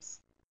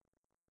times.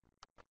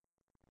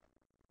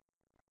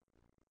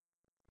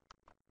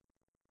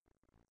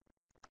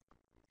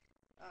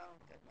 Oh,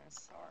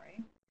 goodness,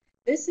 sorry.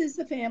 This is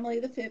the family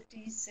of the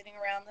 50s sitting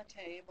around the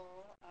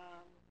table.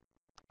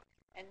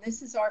 And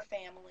this is our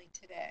family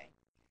today.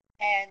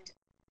 And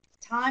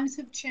times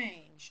have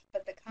changed,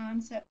 but the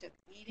concept of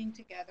eating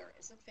together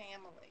as a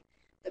family,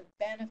 the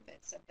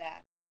benefits of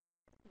that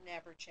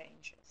never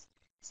changes.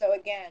 So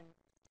again,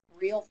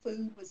 real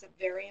food was a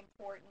very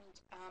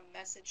important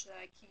message that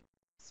I keep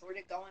sort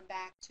of going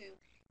back to,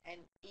 and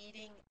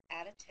eating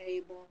at a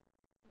table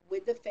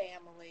with the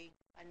family,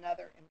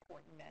 another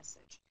important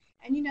message.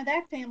 And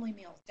that family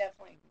meal is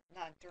definitely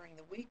not during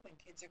the week when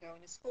kids are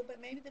going to school,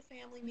 but maybe the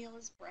family meal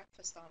is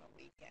breakfast on a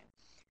weekend.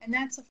 And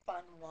that's a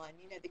fun one.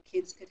 The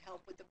kids could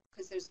help with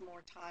because there's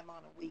more time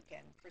on a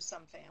weekend for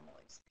some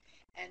families.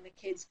 And the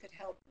kids could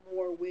help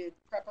more with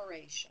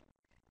preparation.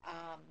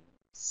 Um,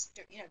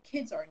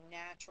 Kids are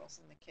naturals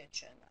in the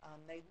kitchen.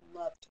 They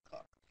love to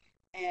cook.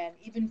 And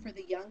even for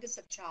the youngest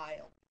of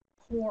child,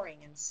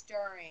 pouring and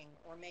stirring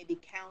or maybe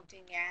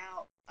counting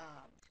out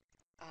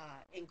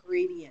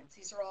ingredients.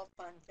 These are all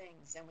fun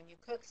things. And when you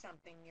cook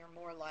something, you're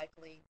more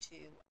likely to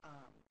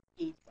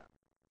eat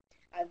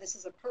them. This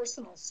is a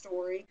personal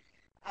story.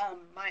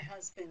 My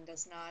husband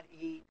does not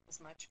eat as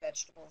much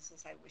vegetables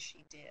as I wish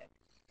he did.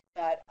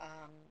 But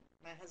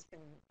my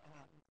husband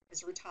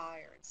is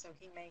retired, so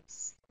he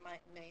makes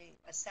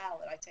a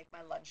salad. I take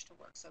my lunch to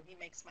work, so he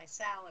makes my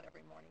salad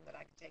every morning that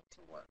I can take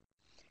to work.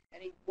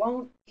 And he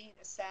won't eat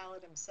a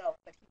salad himself,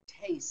 but he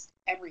tastes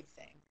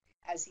everything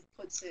as he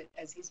puts it,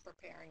 as he's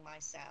preparing my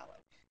salad.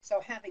 So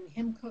having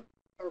him cook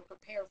or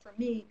prepare for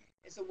me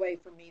is a way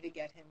for me to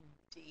get him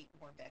to eat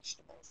more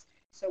vegetables.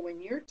 So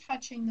when you're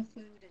touching the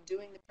food and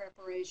doing the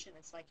preparation,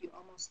 it's like you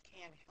almost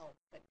can't help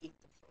but eat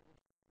the food.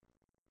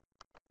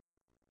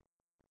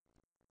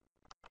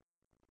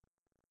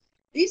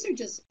 These are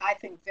just, I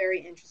think,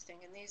 very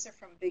interesting, and these are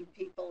from big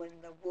people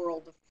in the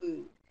world of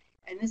food.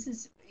 And this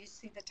is, you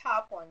see the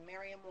top one,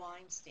 Miriam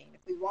Weinstein.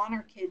 If we want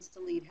our kids to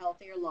lead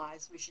healthier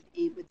lives, we should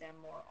eat with them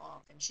more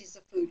often. She's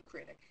a food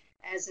critic,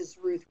 as is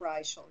Ruth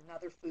Reichel,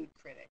 another food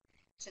critic.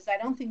 She says, I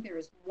don't think there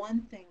is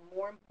one thing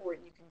more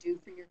important you can do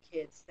for your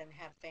kids than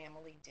have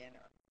family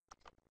dinner.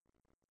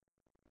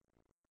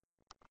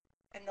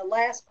 And the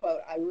last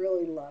quote I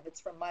really love,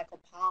 it's from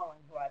Michael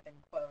Pollan, who I've been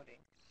quoting.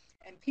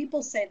 And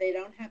people say they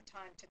don't have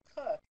time to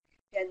cook,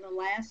 yet in the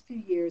last few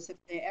years,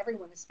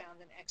 everyone has found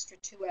an extra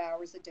 2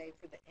 hours a day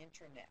for the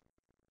internet.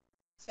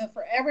 So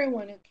for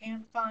everyone who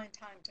can't find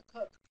time to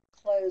cook,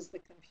 close the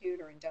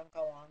computer and don't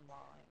go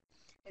online.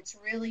 It's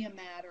really a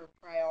matter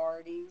of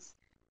priorities.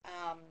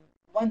 Um,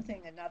 One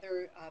thing,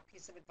 another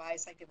piece of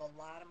advice I give a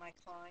lot of my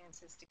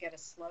clients is to get a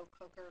slow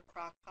cooker,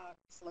 crock pot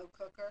slow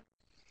cooker.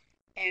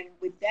 And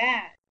with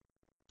that,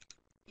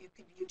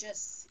 you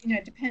just,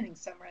 depending,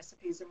 some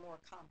recipes are more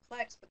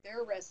complex, but there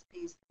are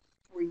recipes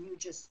where you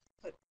just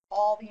put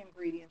all the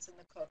ingredients in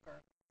the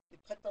cooker, you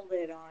put the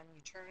lid on,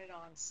 you turn it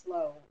on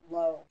slow,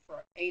 low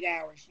for 8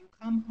 hours. You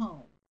come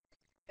home,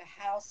 the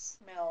house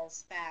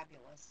smells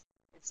fabulous.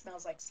 It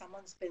smells like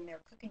someone's been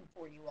there cooking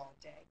for you all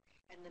day,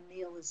 and the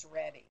meal is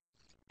ready.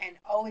 And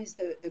always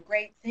the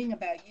great thing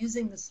about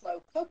using the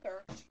slow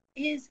cooker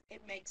is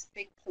it makes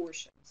big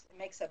portions. It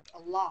makes a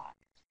lot.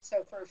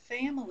 So for a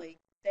family,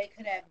 they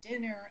could have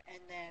dinner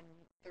and then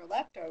their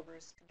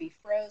leftovers could be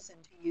frozen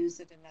to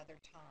use at another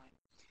time.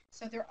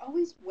 So there are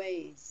always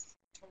ways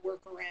to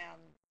work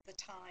around the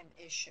time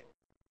issue.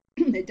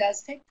 It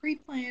does take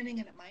pre-planning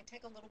and it might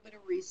take a little bit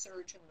of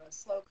research, and the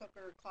slow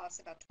cooker costs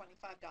about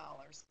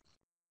 $25.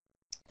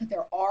 But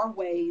there are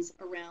ways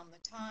around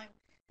the time,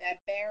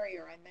 that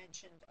barrier I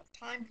mentioned of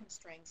time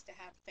constraints, to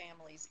have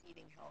families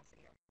eating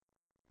healthier.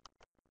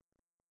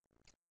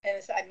 And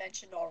as I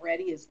mentioned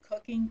already, is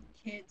cooking.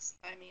 Kids,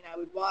 I mean, I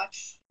would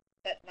watch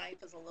that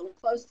knife is a little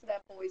close to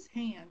that boy's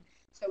hand.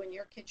 So in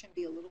your kitchen,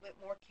 be a little bit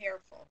more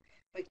careful.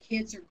 But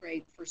kids are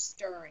great for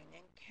stirring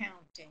and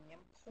counting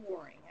and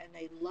pouring, and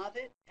they love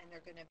it, and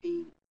they're going to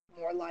be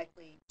more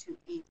likely to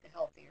eat the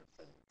healthier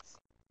foods.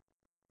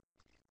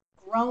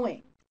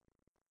 Growing,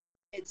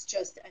 it's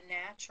just a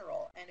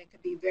natural, and it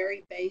could be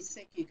very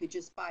basic. You could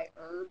just buy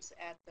herbs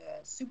at the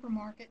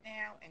supermarket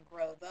now and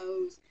grow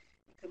those.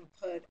 You can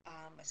put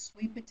a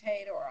sweet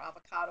potato or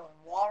avocado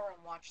in water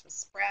and watch the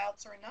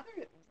sprouts. Or another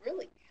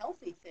really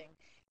healthy thing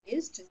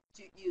is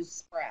to use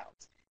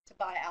sprouts, to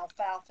buy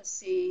alfalfa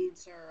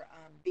seeds or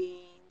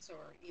beans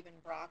or even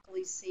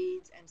broccoli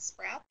seeds and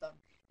sprout them.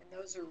 And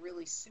those are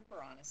really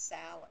super on a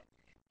salad.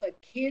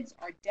 But kids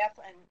are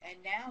definitely,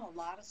 and now a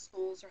lot of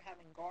schools are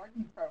having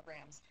garden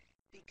programs,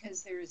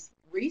 because there's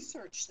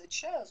research that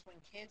shows when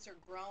kids are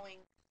growing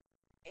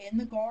in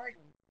the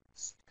garden,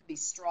 be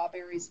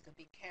strawberries, it could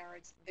be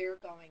carrots. They're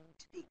going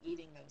to be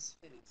eating those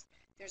foods.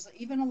 There's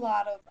even a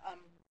lot of,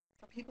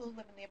 for people who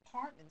live in the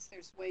apartments,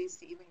 there's ways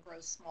to even grow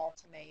small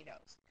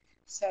tomatoes.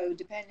 So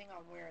depending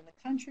on where in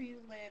the country you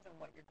live and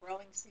what your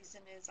growing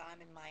season is,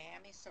 I'm in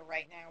Miami, so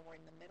right now we're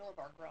in the middle of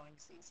our growing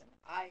season.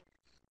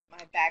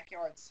 My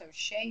backyard's so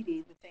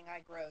shady, the thing I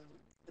grow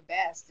the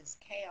best is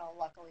kale.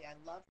 Luckily, I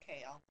love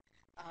kale,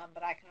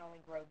 but I can only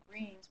grow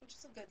greens, which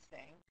is a good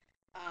thing.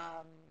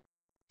 Um,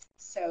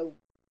 so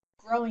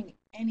growing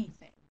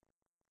anything,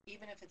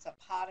 even if it's a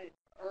potted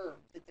herb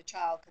that the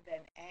child could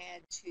then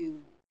add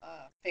to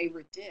a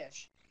favorite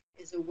dish,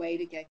 is a way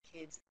to get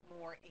kids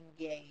more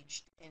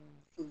engaged in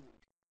food.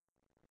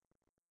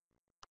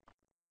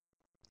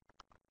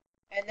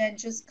 And then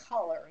just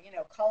color,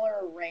 color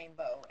a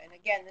rainbow. And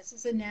again, this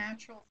is a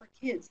natural for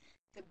kids.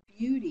 The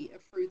beauty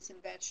of fruits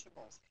and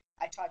vegetables.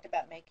 I talked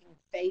about making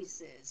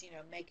faces,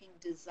 making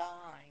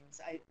designs.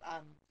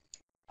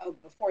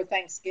 Before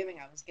Thanksgiving,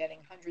 I was getting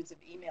hundreds of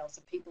emails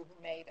of people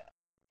who made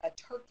a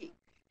turkey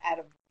out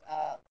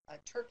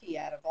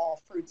of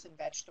all fruits and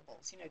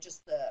vegetables.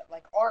 Just the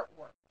like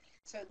artwork.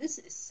 So this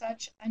is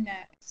such a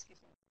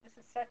this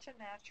is such a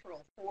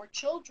natural for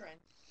children,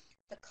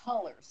 the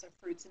colors of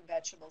fruits and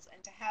vegetables,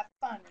 and to have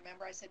fun.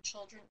 Remember, I said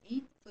children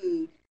eat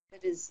food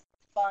that is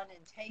fun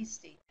and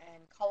tasty,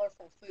 and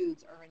colorful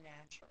foods are a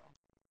natural.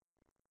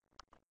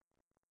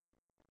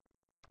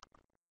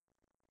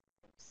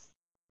 Oops.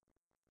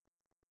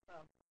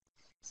 Oh.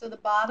 So the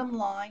bottom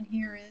line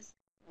here is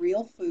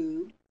real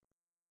food,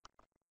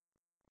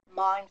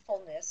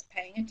 mindfulness,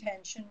 paying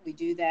attention. We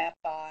do that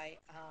by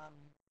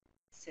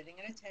sitting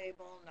at a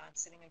table, not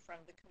sitting in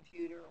front of the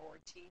computer or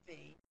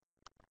TV.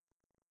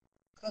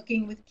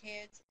 Cooking with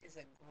kids is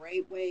a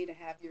great way to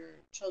have your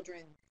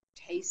children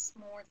taste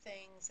more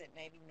things that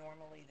maybe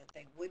normally that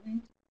they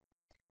wouldn't.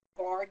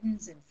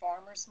 Gardens and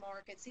farmers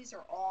markets, these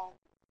are all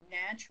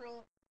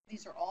natural,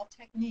 these are all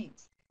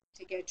techniques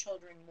to get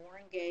children more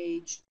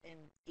engaged in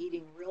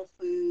eating real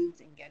foods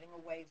and getting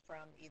away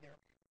from either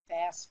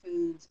fast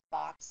foods,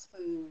 boxed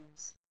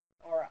foods,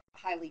 or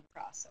highly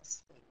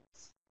processed foods.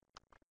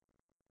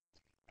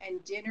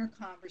 And dinner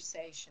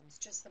conversations,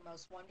 just the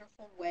most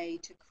wonderful way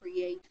to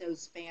create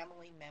those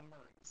family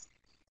memories.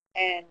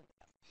 And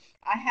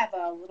I have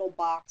a little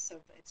box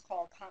of, it's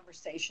called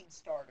conversation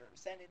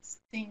starters, and it's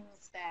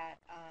things that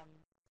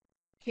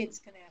kids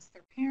can ask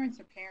their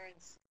parents, or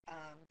parents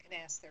can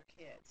ask their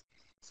kids.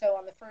 So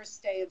on the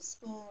first day of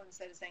school,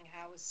 instead of saying,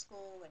 how was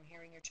school, and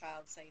hearing your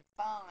child say,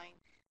 fine,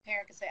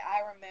 parent can say,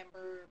 I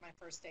remember my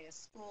first day of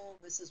school,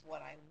 this is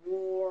what I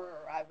wore,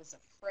 or I was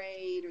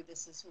afraid, or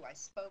this is who I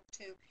spoke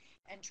to,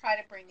 and try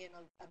to bring in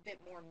a bit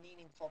more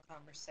meaningful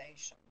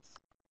conversations.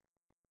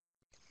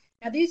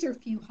 Now, these are a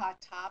few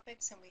hot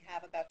topics, and we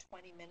have about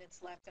 20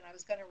 minutes left, and I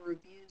was going to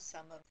review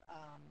some of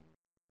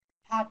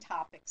hot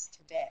topics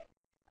today,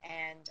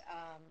 and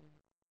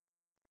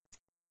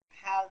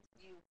how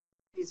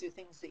these are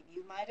things that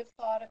you might have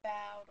thought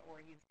about, or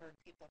you've heard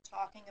people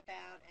talking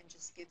about, and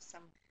just give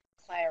some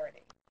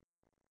clarity.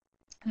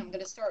 And I'm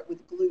going to start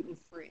with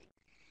gluten-free.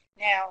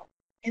 Now,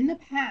 in the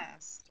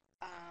past,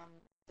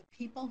 the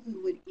people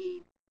who would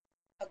eat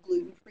a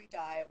gluten-free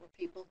diet were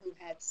people who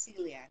had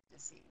celiac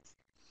disease.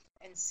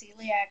 And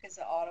celiac is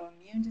an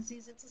autoimmune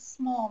disease. It's a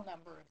small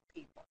number of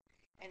people.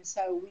 And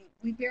so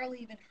we barely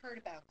even heard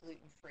about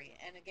gluten-free.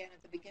 And again,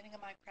 at the beginning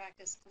of my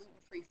practice,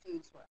 gluten-free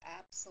foods were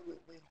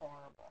absolutely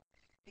horrible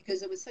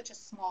because it was such a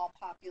small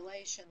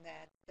population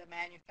that the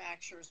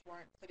manufacturers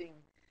weren't putting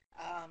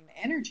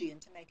energy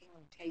into making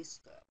them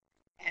taste good.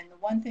 And the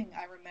one thing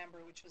I remember,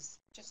 which was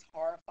just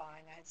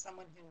horrifying, I had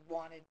someone who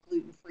wanted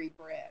gluten-free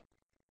bread.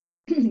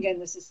 Again,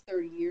 this is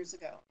 30 years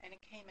ago, and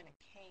it came in a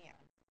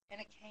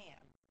can,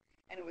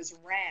 and it was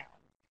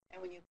round.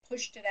 And when you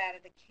pushed it out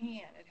of the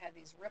can, it had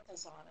these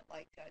ripples on it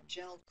like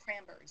gelled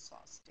cranberry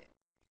sauce did.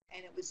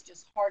 And it was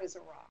just hard as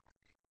a rock.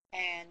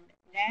 And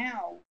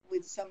now,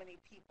 with so many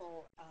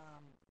people,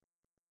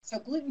 so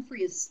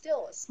gluten-free is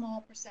still a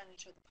small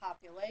percentage of the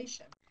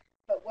population.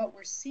 But what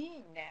we're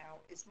seeing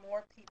now is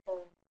more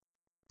people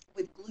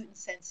with gluten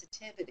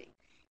sensitivity.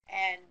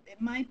 And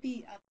it might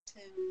be up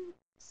to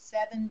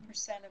 7%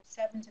 of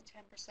 7 to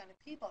 10%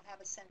 of people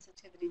have a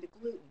sensitivity to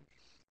gluten.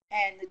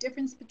 And the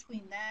difference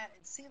between that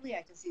and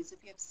celiac disease,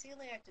 if you have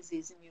celiac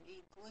disease and you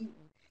eat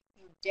gluten,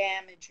 you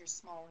damage your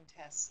small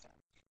intestine.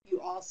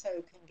 You also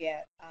can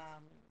get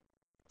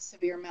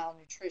severe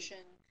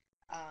malnutrition,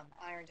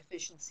 iron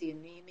deficiency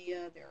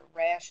anemia. There are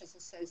rashes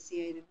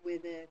associated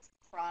with it,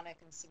 chronic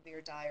and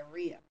severe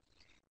diarrhea.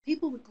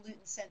 People with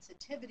gluten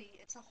sensitivity,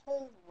 it's a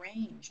whole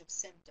range of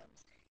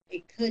symptoms.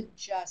 It could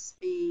just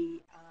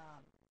be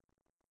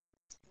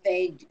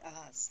vague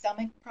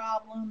stomach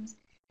problems.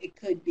 It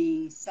could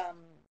be some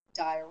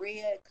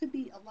diarrhea. It could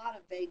be a lot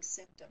of vague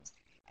symptoms.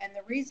 And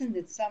the reason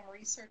that some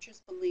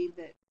researchers believe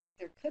that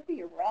there could be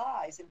a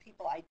rise in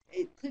people,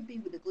 it could be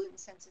with the gluten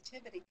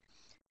sensitivity,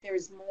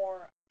 there's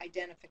more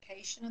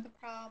identification of the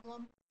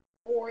problem,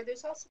 or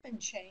there's also been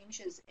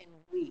changes in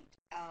wheat.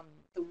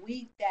 The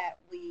wheat that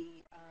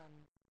we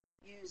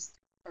used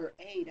or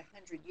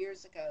 100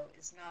 years ago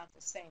is not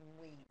the same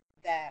wheat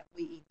that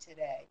we eat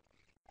today.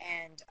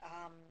 And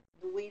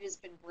the wheat has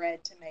been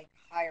bred to make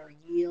higher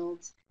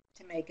yields,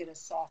 to make it a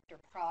softer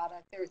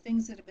product. There are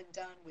things that have been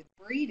done with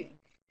breeding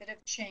that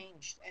have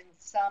changed, and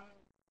some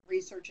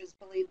researchers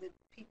believe that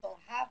people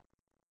have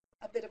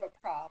a bit of a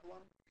problem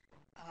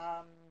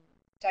um,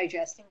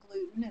 digesting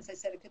gluten. As I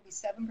said, it could be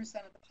 7%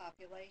 of the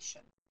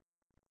population.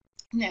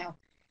 Now,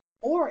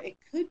 or it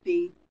could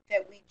be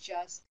that we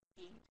just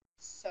eat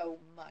so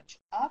much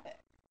of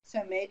it.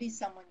 So maybe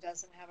someone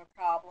doesn't have a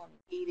problem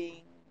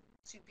eating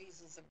 2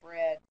 pieces of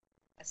bread,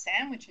 a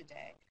sandwich a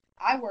day.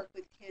 I work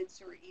with kids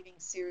who are eating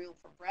cereal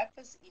for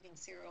breakfast, eating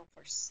cereal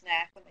for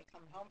snack when they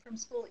come home from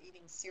school,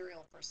 eating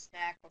cereal for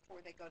snack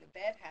before they go to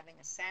bed, having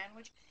a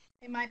sandwich.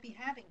 They might be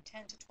having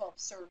 10 to 12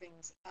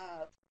 servings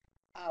of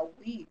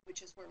wheat,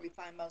 which is where we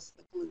find most of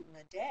the gluten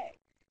a day.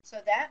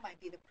 So that might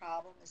be the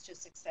problem, is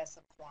just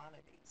excessive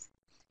quantities.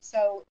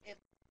 So if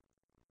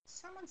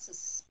someone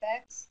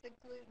suspects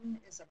that gluten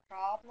is a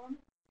problem,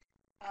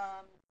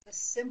 the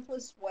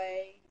simplest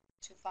way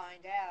to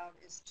find out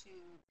is to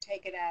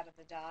take it out of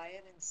the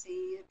diet and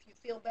see if you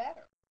feel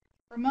better.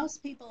 For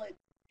most people, it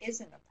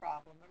isn't a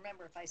problem.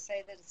 Remember, if I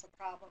say that it's a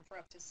problem for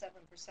up to 7%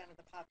 of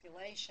the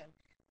population,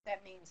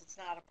 that means it's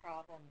not a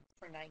problem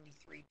for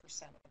 93%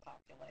 of the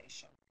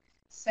population.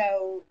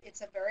 So it's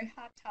a very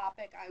hot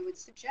topic. I would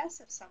suggest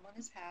if someone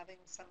is having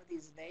some of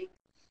these vague,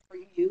 or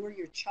you or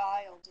your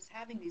child is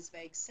having these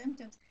vague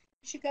symptoms,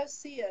 you should go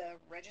see a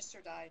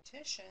registered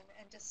dietitian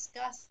and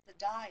discuss the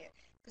diet.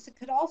 Because it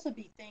could also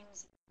be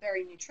things,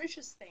 very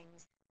nutritious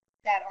things,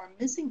 that are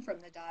missing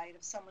from the diet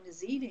if someone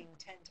is eating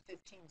 10 to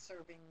 15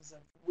 servings of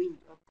wheat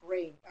or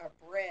grain or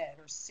bread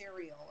or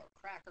cereal or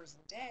crackers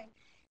a day.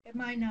 It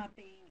might not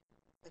be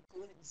the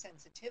gluten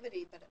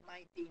sensitivity, but it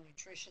might be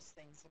nutritious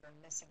things that are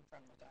missing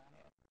from the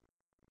diet.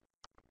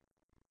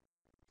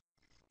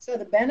 So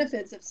the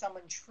benefits, if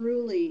someone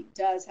truly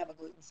does have a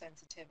gluten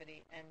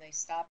sensitivity and they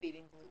stop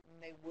eating gluten,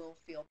 they will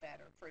feel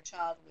better. For a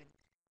child with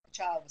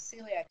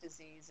celiac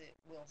disease, it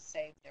will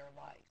save their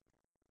life.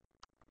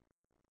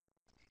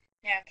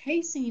 Now,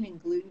 casein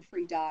and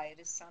gluten-free diet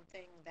is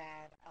something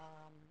that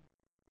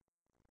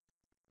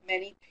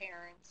many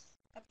parents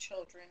of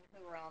children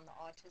who are on the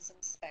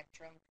autism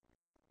spectrum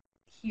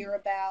hear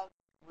about,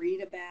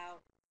 read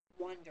about,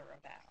 wonder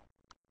about.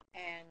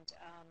 And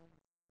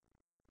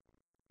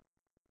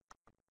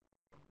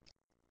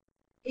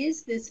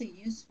is this a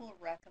useful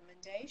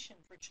recommendation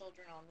for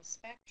children on the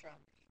spectrum?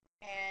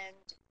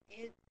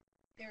 And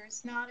there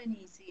is not an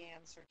easy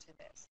answer to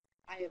this.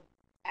 I have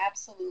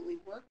absolutely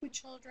worked with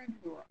children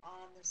who are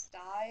on this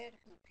diet,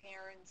 who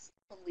parents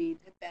believe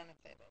have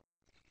benefited.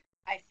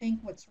 I think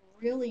what's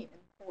really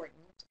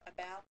important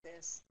about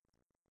this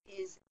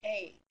is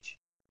age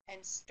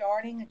and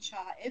starting a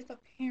child. If a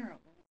parent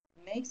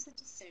makes a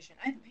decision,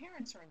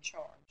 parents are in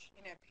charge.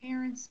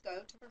 Parents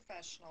go to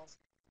professionals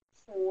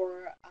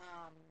for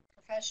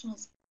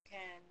professionals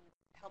can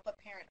help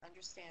a parent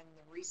understand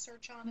the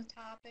research on a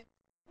topic,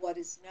 what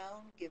is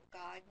known, give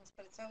guidance,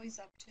 but it's always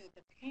up to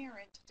the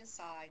parent to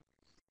decide,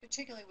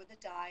 particularly with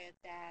a diet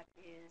that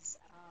is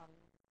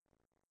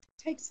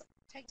takes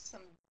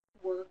some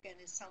work and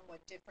is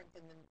somewhat different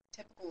than the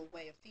typical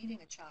way of feeding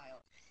a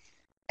child,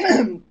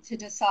 to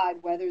decide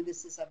whether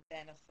this is of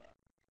benefit.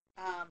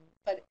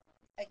 But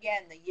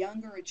again, the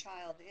younger a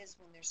child is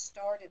when they're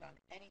started on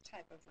any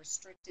type of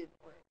restricted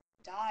or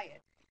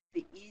diet,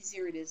 the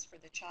easier it is for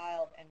the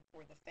child and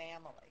for the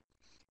family.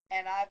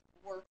 And I've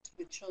worked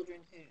with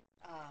children who,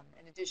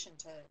 in addition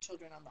to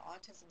children on the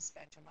autism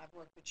spectrum, I've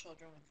worked with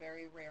children with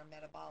very rare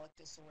metabolic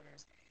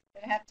disorders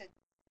that have to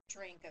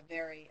drink a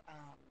very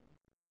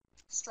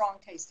strong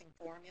tasting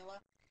formula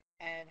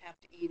and have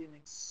to eat an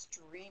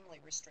extremely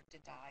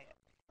restricted diet.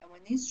 And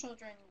when these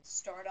children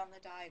start on the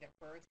diet at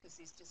birth, because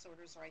these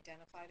disorders are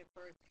identified at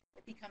birth,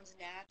 it becomes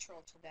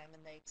natural to them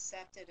and they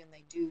accept it and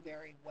they do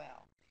very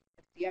well.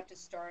 If you have to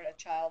start a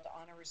child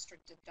on a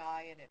restricted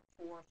diet at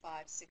 4,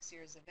 5, 6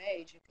 years of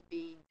age, it could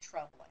be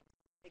troubling.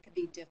 It could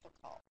be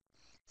difficult.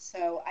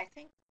 So I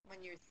think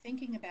when you're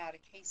thinking about a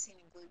casein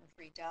and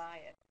gluten-free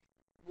diet,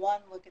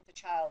 one, look at the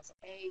child's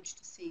age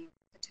to see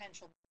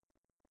potential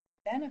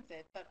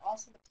benefit, but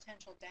also the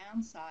potential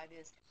downside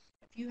is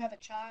if you have a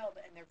child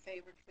and their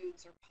favorite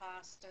foods are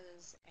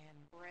pastas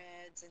and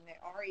breads and they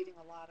are eating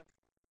a lot of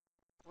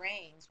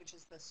grains, which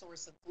is the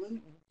source of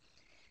gluten,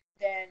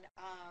 then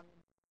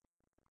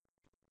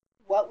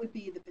what would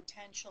be the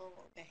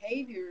potential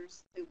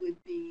behaviors that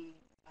would be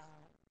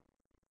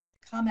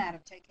come out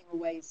of taking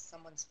away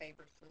someone's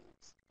favorite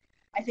foods?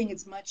 I think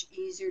it's much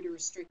easier to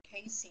restrict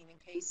casein, and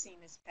casein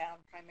is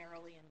found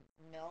primarily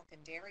in milk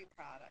and dairy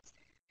products.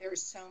 There are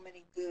so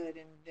many good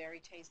and very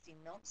tasty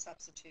milk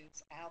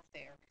substitutes out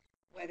there,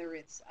 whether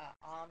it's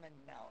almond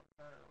milk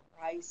or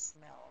rice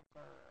milk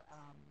or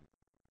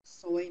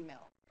soy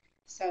milk.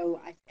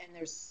 And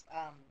there's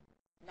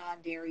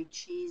non-dairy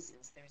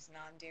cheeses, there's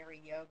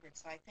non-dairy yogurt.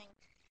 So I think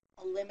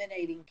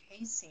eliminating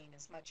casein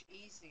is much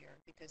easier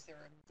because there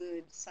are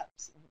good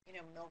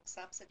milk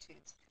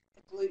substitutes.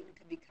 the gluten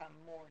can become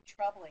more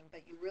troubling,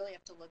 but you really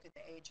have to look at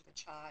the age of a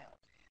child.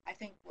 I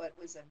think what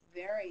was a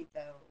very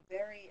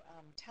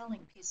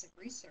telling piece of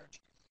research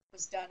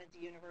was done at the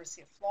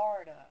University of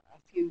Florida a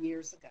few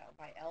years ago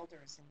by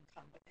elders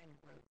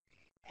and group.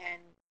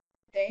 And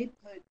they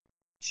put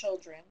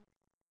children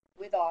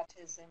with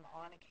autism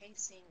on a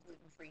casein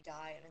gluten-free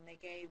diet, and they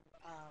gave,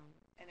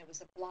 and it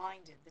was a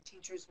blinded, the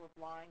teachers were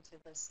blind to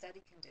the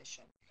study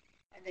condition,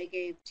 and they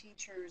gave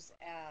teachers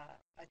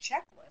a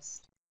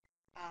checklist,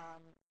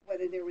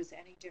 whether there was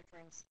any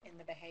difference in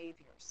the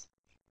behaviors.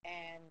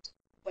 And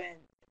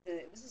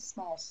it was a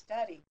small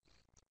study,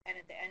 and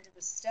at the end of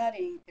the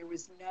study, there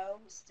was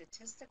no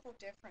statistical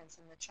difference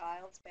in the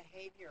child's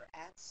behavior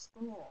at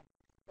school,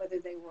 whether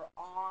they were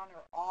on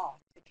or off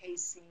the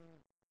casein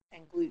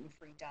and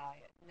gluten-free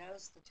diet. No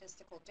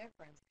statistical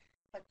difference,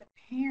 but the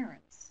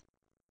parents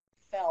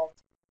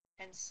felt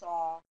and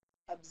saw,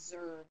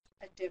 observed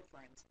a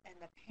difference, and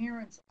the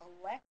parents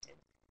elected.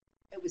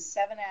 It was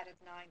 7 out of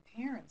 9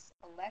 parents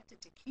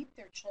elected to keep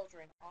their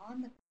children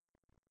on the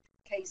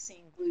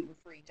casein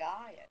gluten-free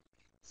diet.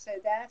 So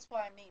that's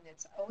why I mean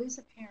it's always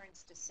a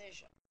parent's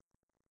decision.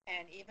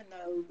 And even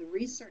though the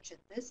research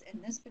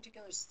in this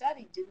particular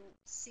study didn't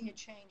see a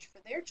change for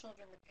their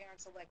children, the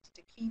parents elected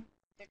to keep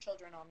their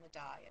children on the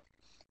diet.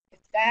 If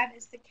that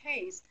is the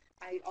case,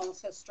 I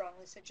also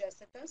strongly suggest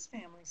that those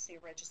families see a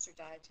registered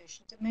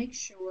dietitian to make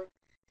sure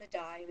the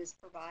diet is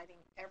providing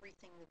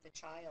everything that the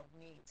child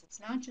needs. It's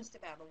not just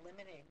about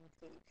eliminating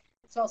food,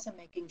 it's also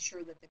making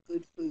sure that the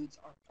good foods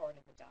are part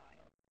of the diet.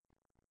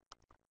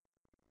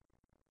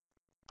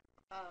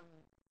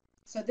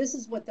 So this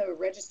is what the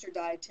registered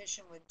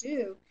dietitian would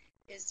do,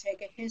 is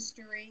take a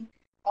history,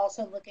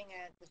 also looking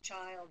at the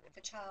child. If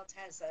a child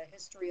has a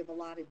history of a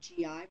lot of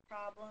GI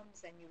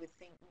problems, then you would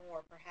think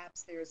more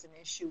perhaps there's an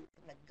issue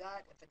in the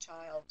gut. If a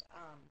child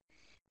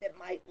that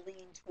might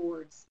lean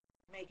towards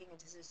making a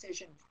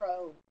decision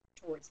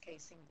towards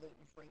casein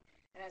gluten-free.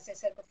 And as I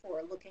said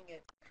before, looking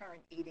at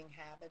current eating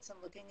habits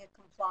and looking at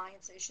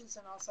compliance issues,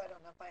 and also, I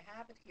don't know if I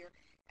have it here,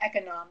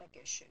 economic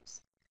issues.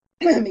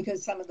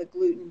 Because some of the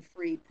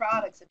gluten-free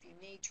products, if you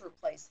need to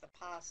replace the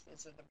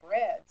pastas or the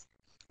breads,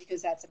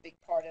 because that's a big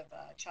part of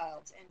a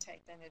child's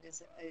intake, then it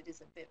is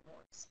a bit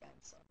more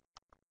expensive.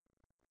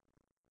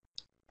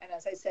 And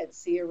as I said,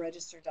 see a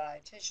registered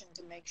dietitian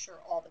to make sure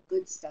all the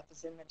good stuff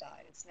is in the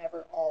diet. It's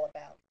never all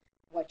about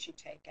what you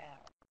take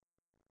out.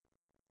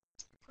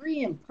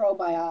 Pre and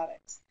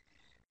probiotics.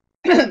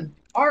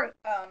 Our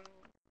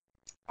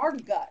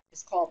gut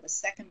is called the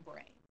second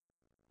brain.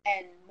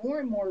 And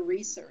more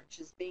research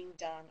is being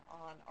done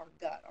on our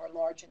gut, our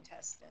large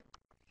intestine.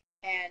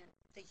 And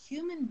the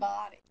human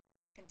body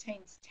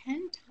contains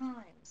 10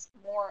 times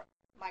more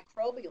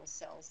microbial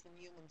cells than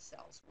human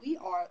cells. We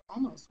are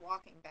almost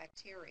walking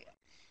bacteria.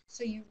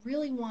 So you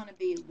really want to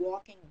be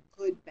walking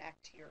good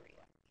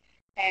bacteria.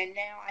 And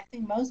now I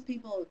think most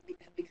people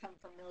have become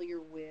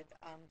familiar with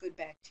good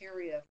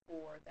bacteria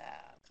for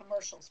the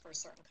commercials for a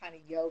certain kind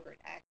of yogurt,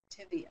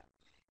 Activia.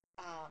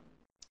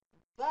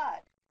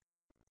 But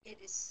it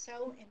is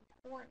so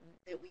important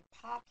that we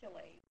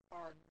populate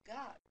our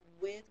gut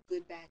with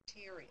good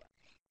bacteria.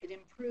 It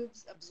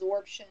improves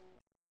absorption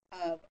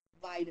of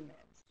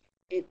vitamins.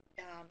 It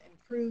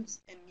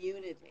improves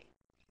immunity.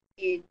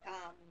 It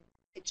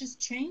just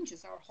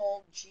changes our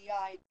whole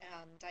GI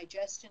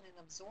digestion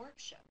and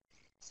absorption.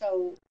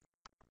 So,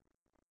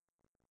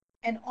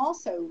 and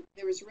also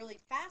there was really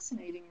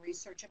fascinating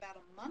research about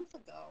a month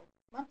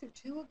or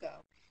two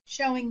ago,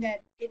 showing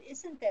that it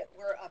isn't that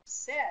we're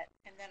upset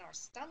and then our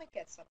stomach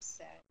gets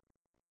upset.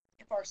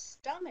 If our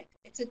stomach,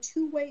 it's a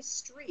two-way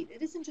street.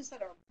 It isn't just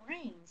that our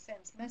brain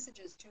sends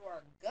messages to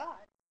our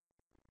gut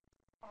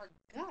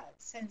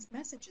sends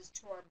messages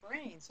to our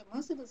brain. So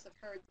most of us have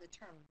heard the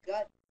term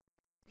gut,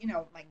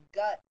 my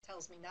gut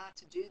tells me not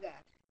to do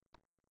that.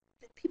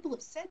 People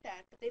have said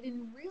that, but they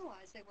didn't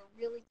realize they were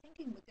really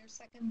thinking with their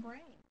second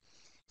brain.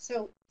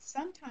 So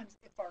sometimes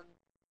if our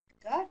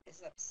gut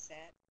is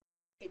upset,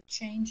 it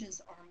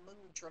changes our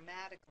mood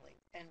dramatically,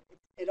 and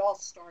it all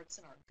starts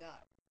in our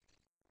gut.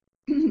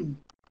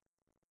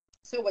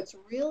 So what's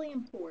really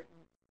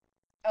important,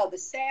 the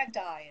SAD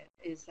diet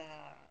is,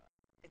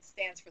 it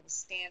stands for the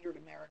Standard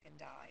American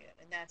Diet,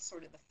 and that's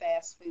sort of the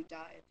fast food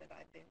diet that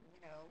I've been,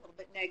 a little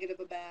bit negative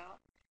about,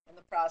 and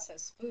the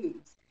processed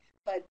foods.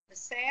 But the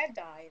SAD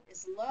diet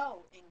is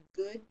low in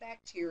good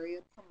bacteria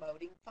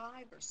promoting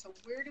fiber. So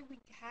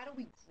how do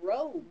we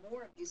grow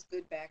more of these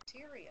good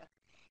bacteria?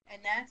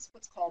 And that's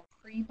what's called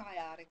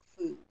prebiotic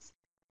foods.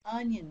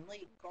 Onion,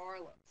 leek,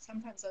 garlic.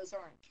 Sometimes those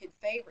aren't kid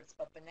favorites,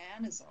 but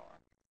bananas are.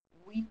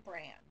 Wheat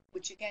bran,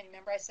 which again,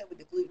 remember I said with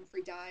the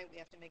gluten-free diet, we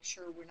have to make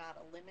sure we're not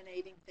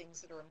eliminating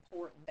things that are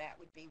important. That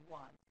would be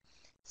one.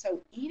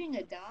 So eating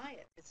a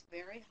diet that's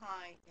very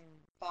high in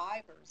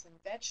fibers and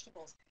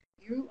vegetables,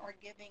 you are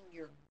giving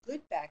your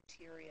good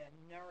bacteria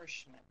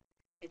nourishment.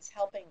 It's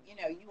helping,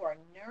 you are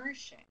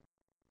nourishing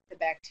the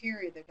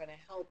bacteria that are going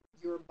to help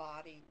your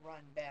body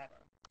run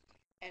better.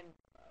 And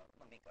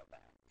let me go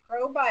back.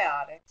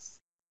 Probiotics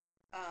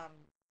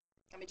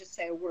let me just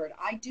say a word.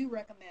 I do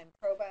recommend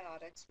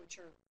probiotics, which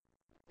are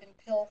in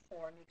pill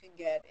form. You can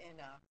get in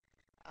a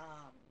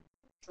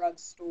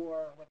drugstore,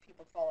 or what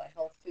people call a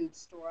health food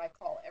store. I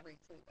call every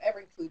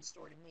food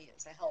store to me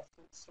is a health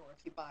food store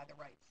if you buy the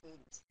right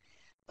foods.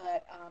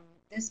 But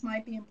this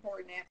might be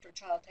important after a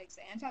child takes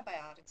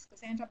antibiotics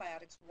because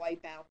antibiotics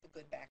wipe out the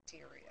good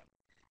bacteria.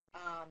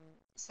 Um,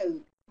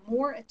 so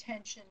more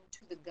attention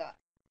to the gut.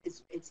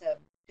 It's a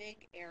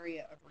big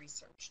area of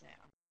research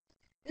now.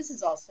 This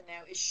is also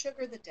now, is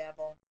sugar the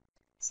devil?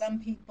 Some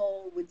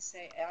people would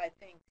say, I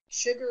think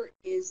sugar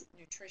is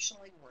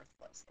nutritionally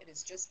worthless. It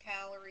is just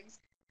calories,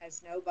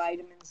 has no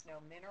vitamins, no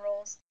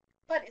minerals,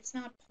 but it's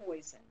not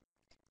poison.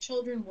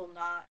 Children will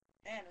not,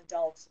 and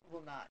adults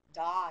will not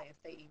die if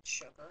they eat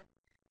sugar,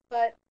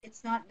 but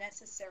it's not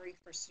necessary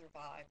for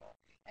survival.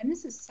 And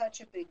this is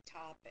such a big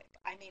topic.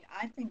 I mean,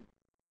 I think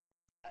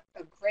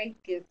a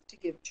great gift to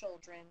give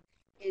children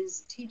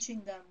is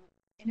teaching them,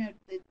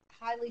 that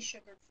highly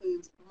sugared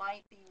foods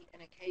might be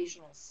an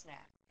occasional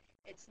snack.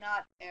 It's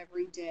not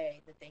every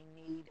day that they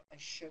need a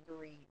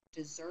sugary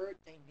dessert,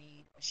 they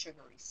need a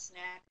sugary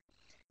snack.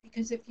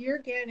 Because if you're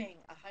getting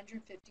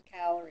 150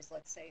 calories,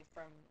 let's say,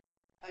 from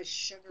a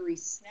sugary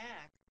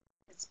snack,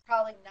 it's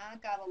probably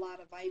not got a lot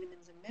of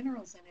vitamins and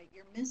minerals in it.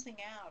 You're missing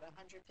out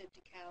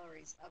 150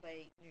 calories of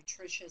a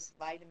nutritious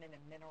vitamin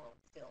and mineral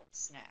filled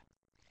snack.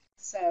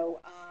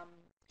 So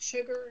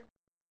sugar,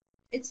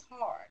 it's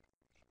hard,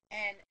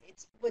 and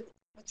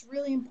what's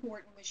really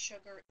important with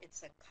sugar.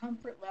 It's a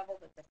comfort level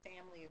that the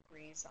family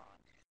agrees on.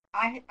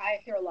 I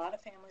hear a lot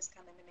of families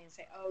come into me and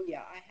say, "Oh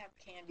yeah, I have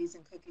candies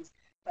and cookies,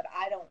 but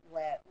I don't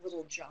let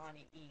little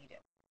Johnny eat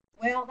it."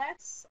 Well,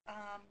 that's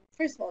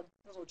first of all,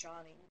 little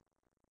Johnny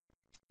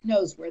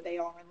knows where they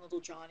are, and little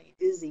Johnny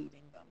is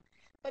eating them.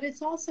 But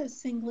it's also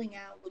singling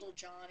out little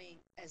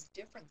Johnny as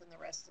different than the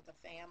rest of the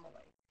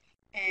family.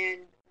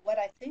 And what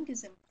I think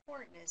is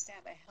important is to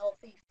have a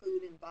healthy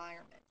food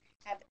environment.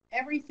 Have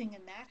everything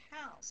in that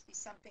house be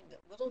something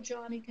that little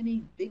Johnny can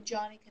eat, big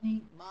Johnny can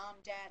eat, mom,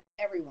 dad,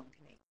 everyone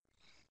can eat.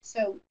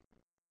 So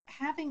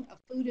having a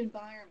food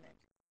environment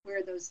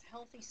where those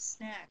healthy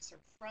snacks are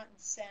front and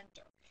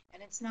center,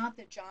 and it's not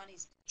that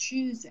Johnny's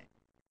choosing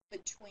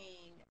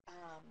between,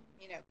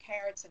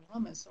 carrots and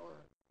hummus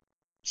or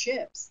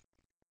chips.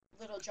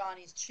 Little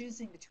Johnny's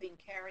choosing between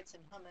carrots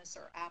and hummus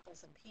or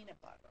apples and peanut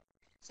butter.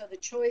 So the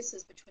choice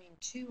is between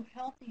two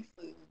healthy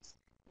foods,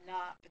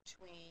 not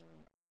between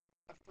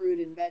a fruit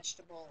and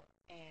vegetable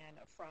and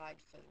a fried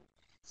food.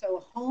 So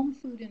a home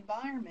food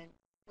environment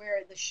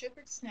where the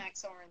sugared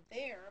snacks aren't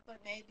there,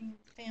 but maybe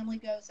the family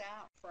goes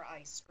out for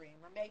ice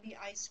cream, or maybe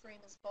ice cream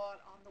is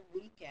bought on the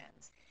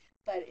weekends.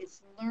 But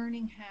it's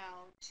learning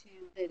how to,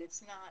 that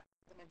it's not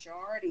the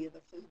majority of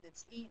the food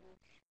that's eaten,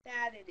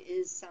 that it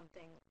is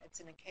something, it's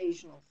an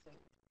occasional food.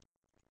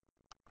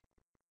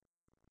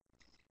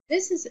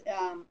 This is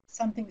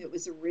something that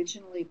was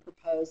originally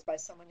proposed by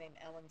someone named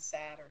Ellen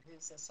Satter,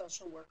 who's a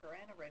social worker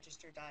and a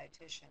registered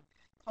dietitian,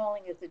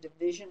 calling it the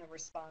division of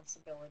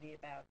responsibility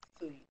about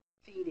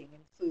feeding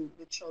and food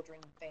with children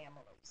and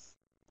families.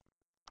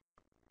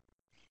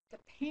 The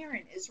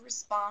parent is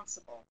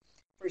responsible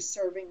for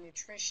serving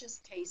nutritious,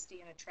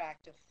 tasty, and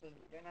attractive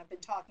food. And I've been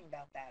talking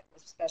about that,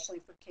 especially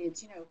for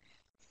kids,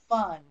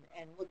 fun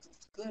and looks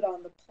good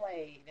on the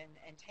plate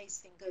and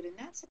tasting good. And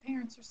that's the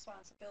parent's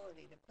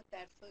responsibility to put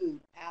that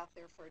food out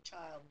there for a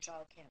child. The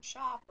child can't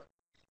shop or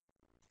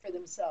for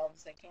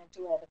themselves. They can't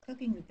do all the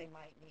cooking that they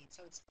might need.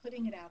 So it's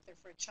putting it out there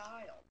for a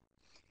child.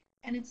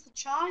 And it's the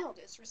child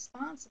is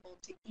responsible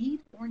to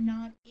eat or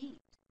not eat.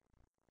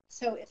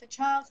 So if a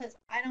child says,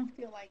 I don't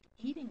feel like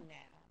eating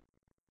now,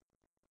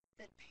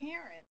 the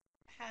parent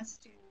has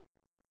to,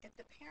 if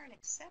the parent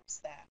accepts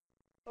that,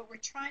 what we're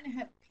trying to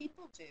have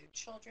people do,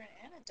 children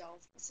and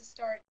adults, is to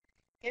start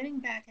getting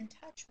back in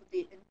touch with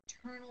the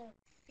internal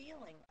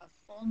feeling of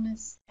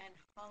fullness and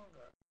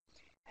hunger.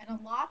 And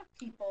a lot of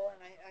people,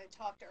 and I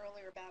talked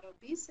earlier about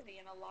obesity,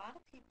 and a lot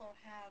of people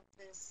have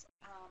this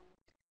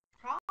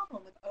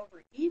problem with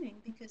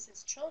overeating because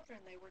as children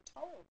they were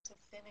told to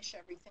finish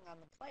everything on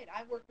the plate.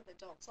 I work with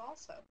adults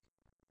also,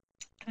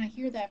 and I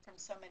hear that from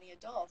so many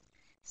adults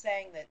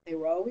saying that they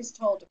were always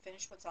told to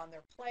finish what's on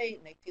their plate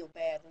and they feel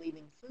bad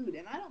leaving food.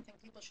 And I don't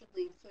think people should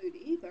leave food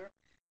either.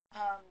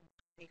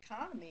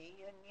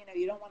 Economy, and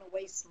you don't want to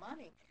waste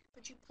money,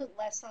 but you put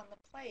less on the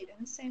plate. And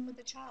the same with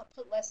the child,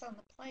 put less on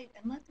the plate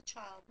and let the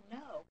child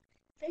know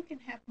they can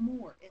have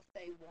more if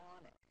they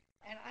want it.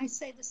 And I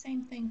say the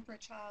same thing for a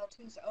child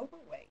who's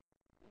overweight.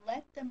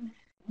 Let them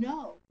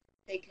know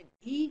they can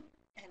eat,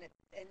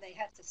 and they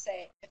have to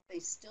say if they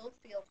still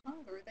feel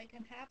hunger, they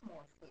can have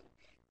more food.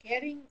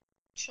 Getting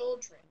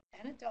children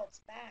and adults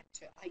back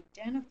to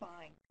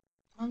identifying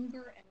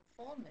hunger and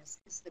fullness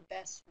is the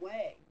best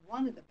way,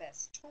 one of the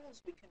best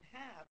tools we can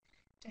have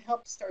to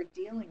help start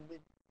dealing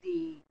with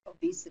the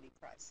obesity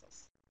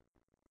crisis.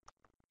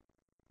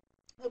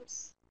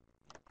 Oops.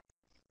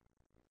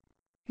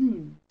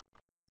 Having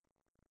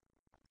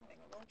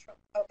a little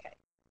trouble. Okay.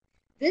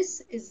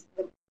 This is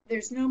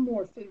there's no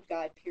more food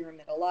guide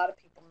pyramid. A lot of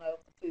people know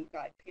the food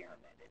guide pyramid.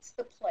 It's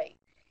the plate.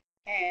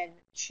 And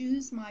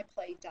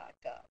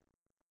choosemyplate.gov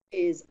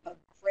is a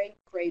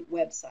great, great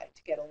website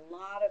to get a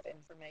lot of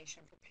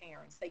information for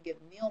parents. They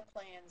give meal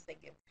plans,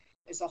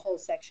 there's a whole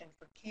section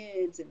for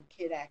kids and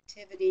kid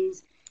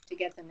activities to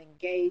get them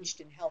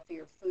engaged in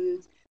healthier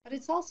foods. But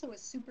it's also a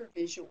super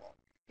visual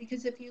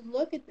because if you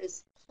look at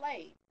this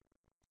plate,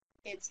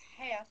 it's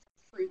half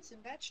fruits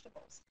and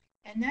vegetables.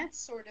 And that's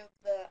sort of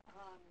the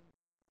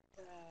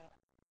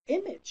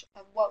image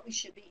of what we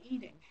should be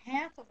eating.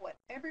 Half of what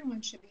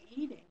everyone should be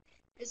eating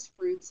is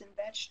fruits and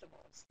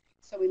vegetables.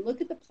 So we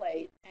look at the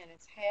plate and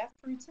it's half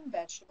fruits and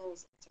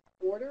vegetables, it's a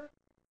quarter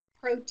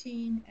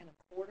protein and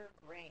a quarter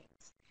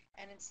grains.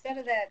 And instead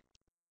of that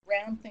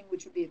round thing,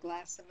 which would be a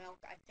glass of milk,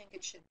 I think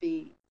it should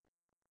be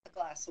a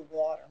glass of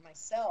water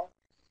myself.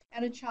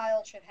 And a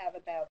child should have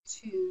about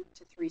 2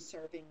 to 3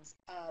 servings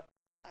of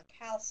a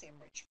calcium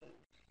rich food.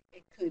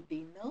 It could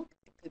be milk,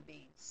 it could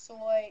be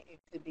soy, it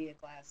could be a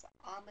glass of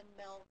almond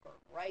milk or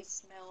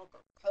rice milk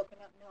or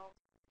coconut milk.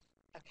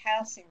 A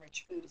calcium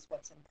rich food is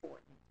what's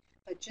important.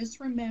 But just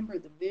remember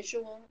the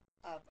visual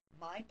of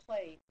my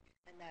plate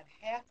and that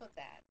half of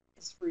that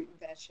is fruit and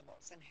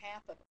vegetables and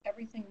half of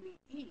everything we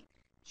eat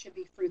should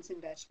be fruits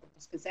and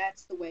vegetables because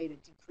that's the way to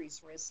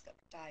decrease risk of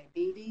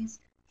diabetes,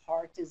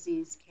 heart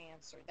disease,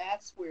 cancer.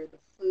 That's where the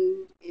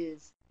food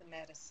is the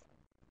medicine.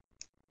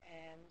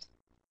 And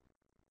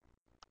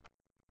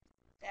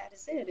that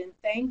is it. And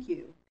thank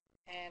you.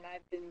 And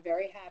I've been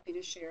very happy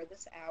to share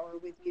this hour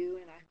with you,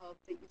 and I hope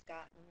that you've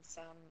gotten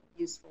some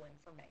useful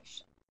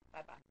information.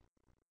 Bye bye.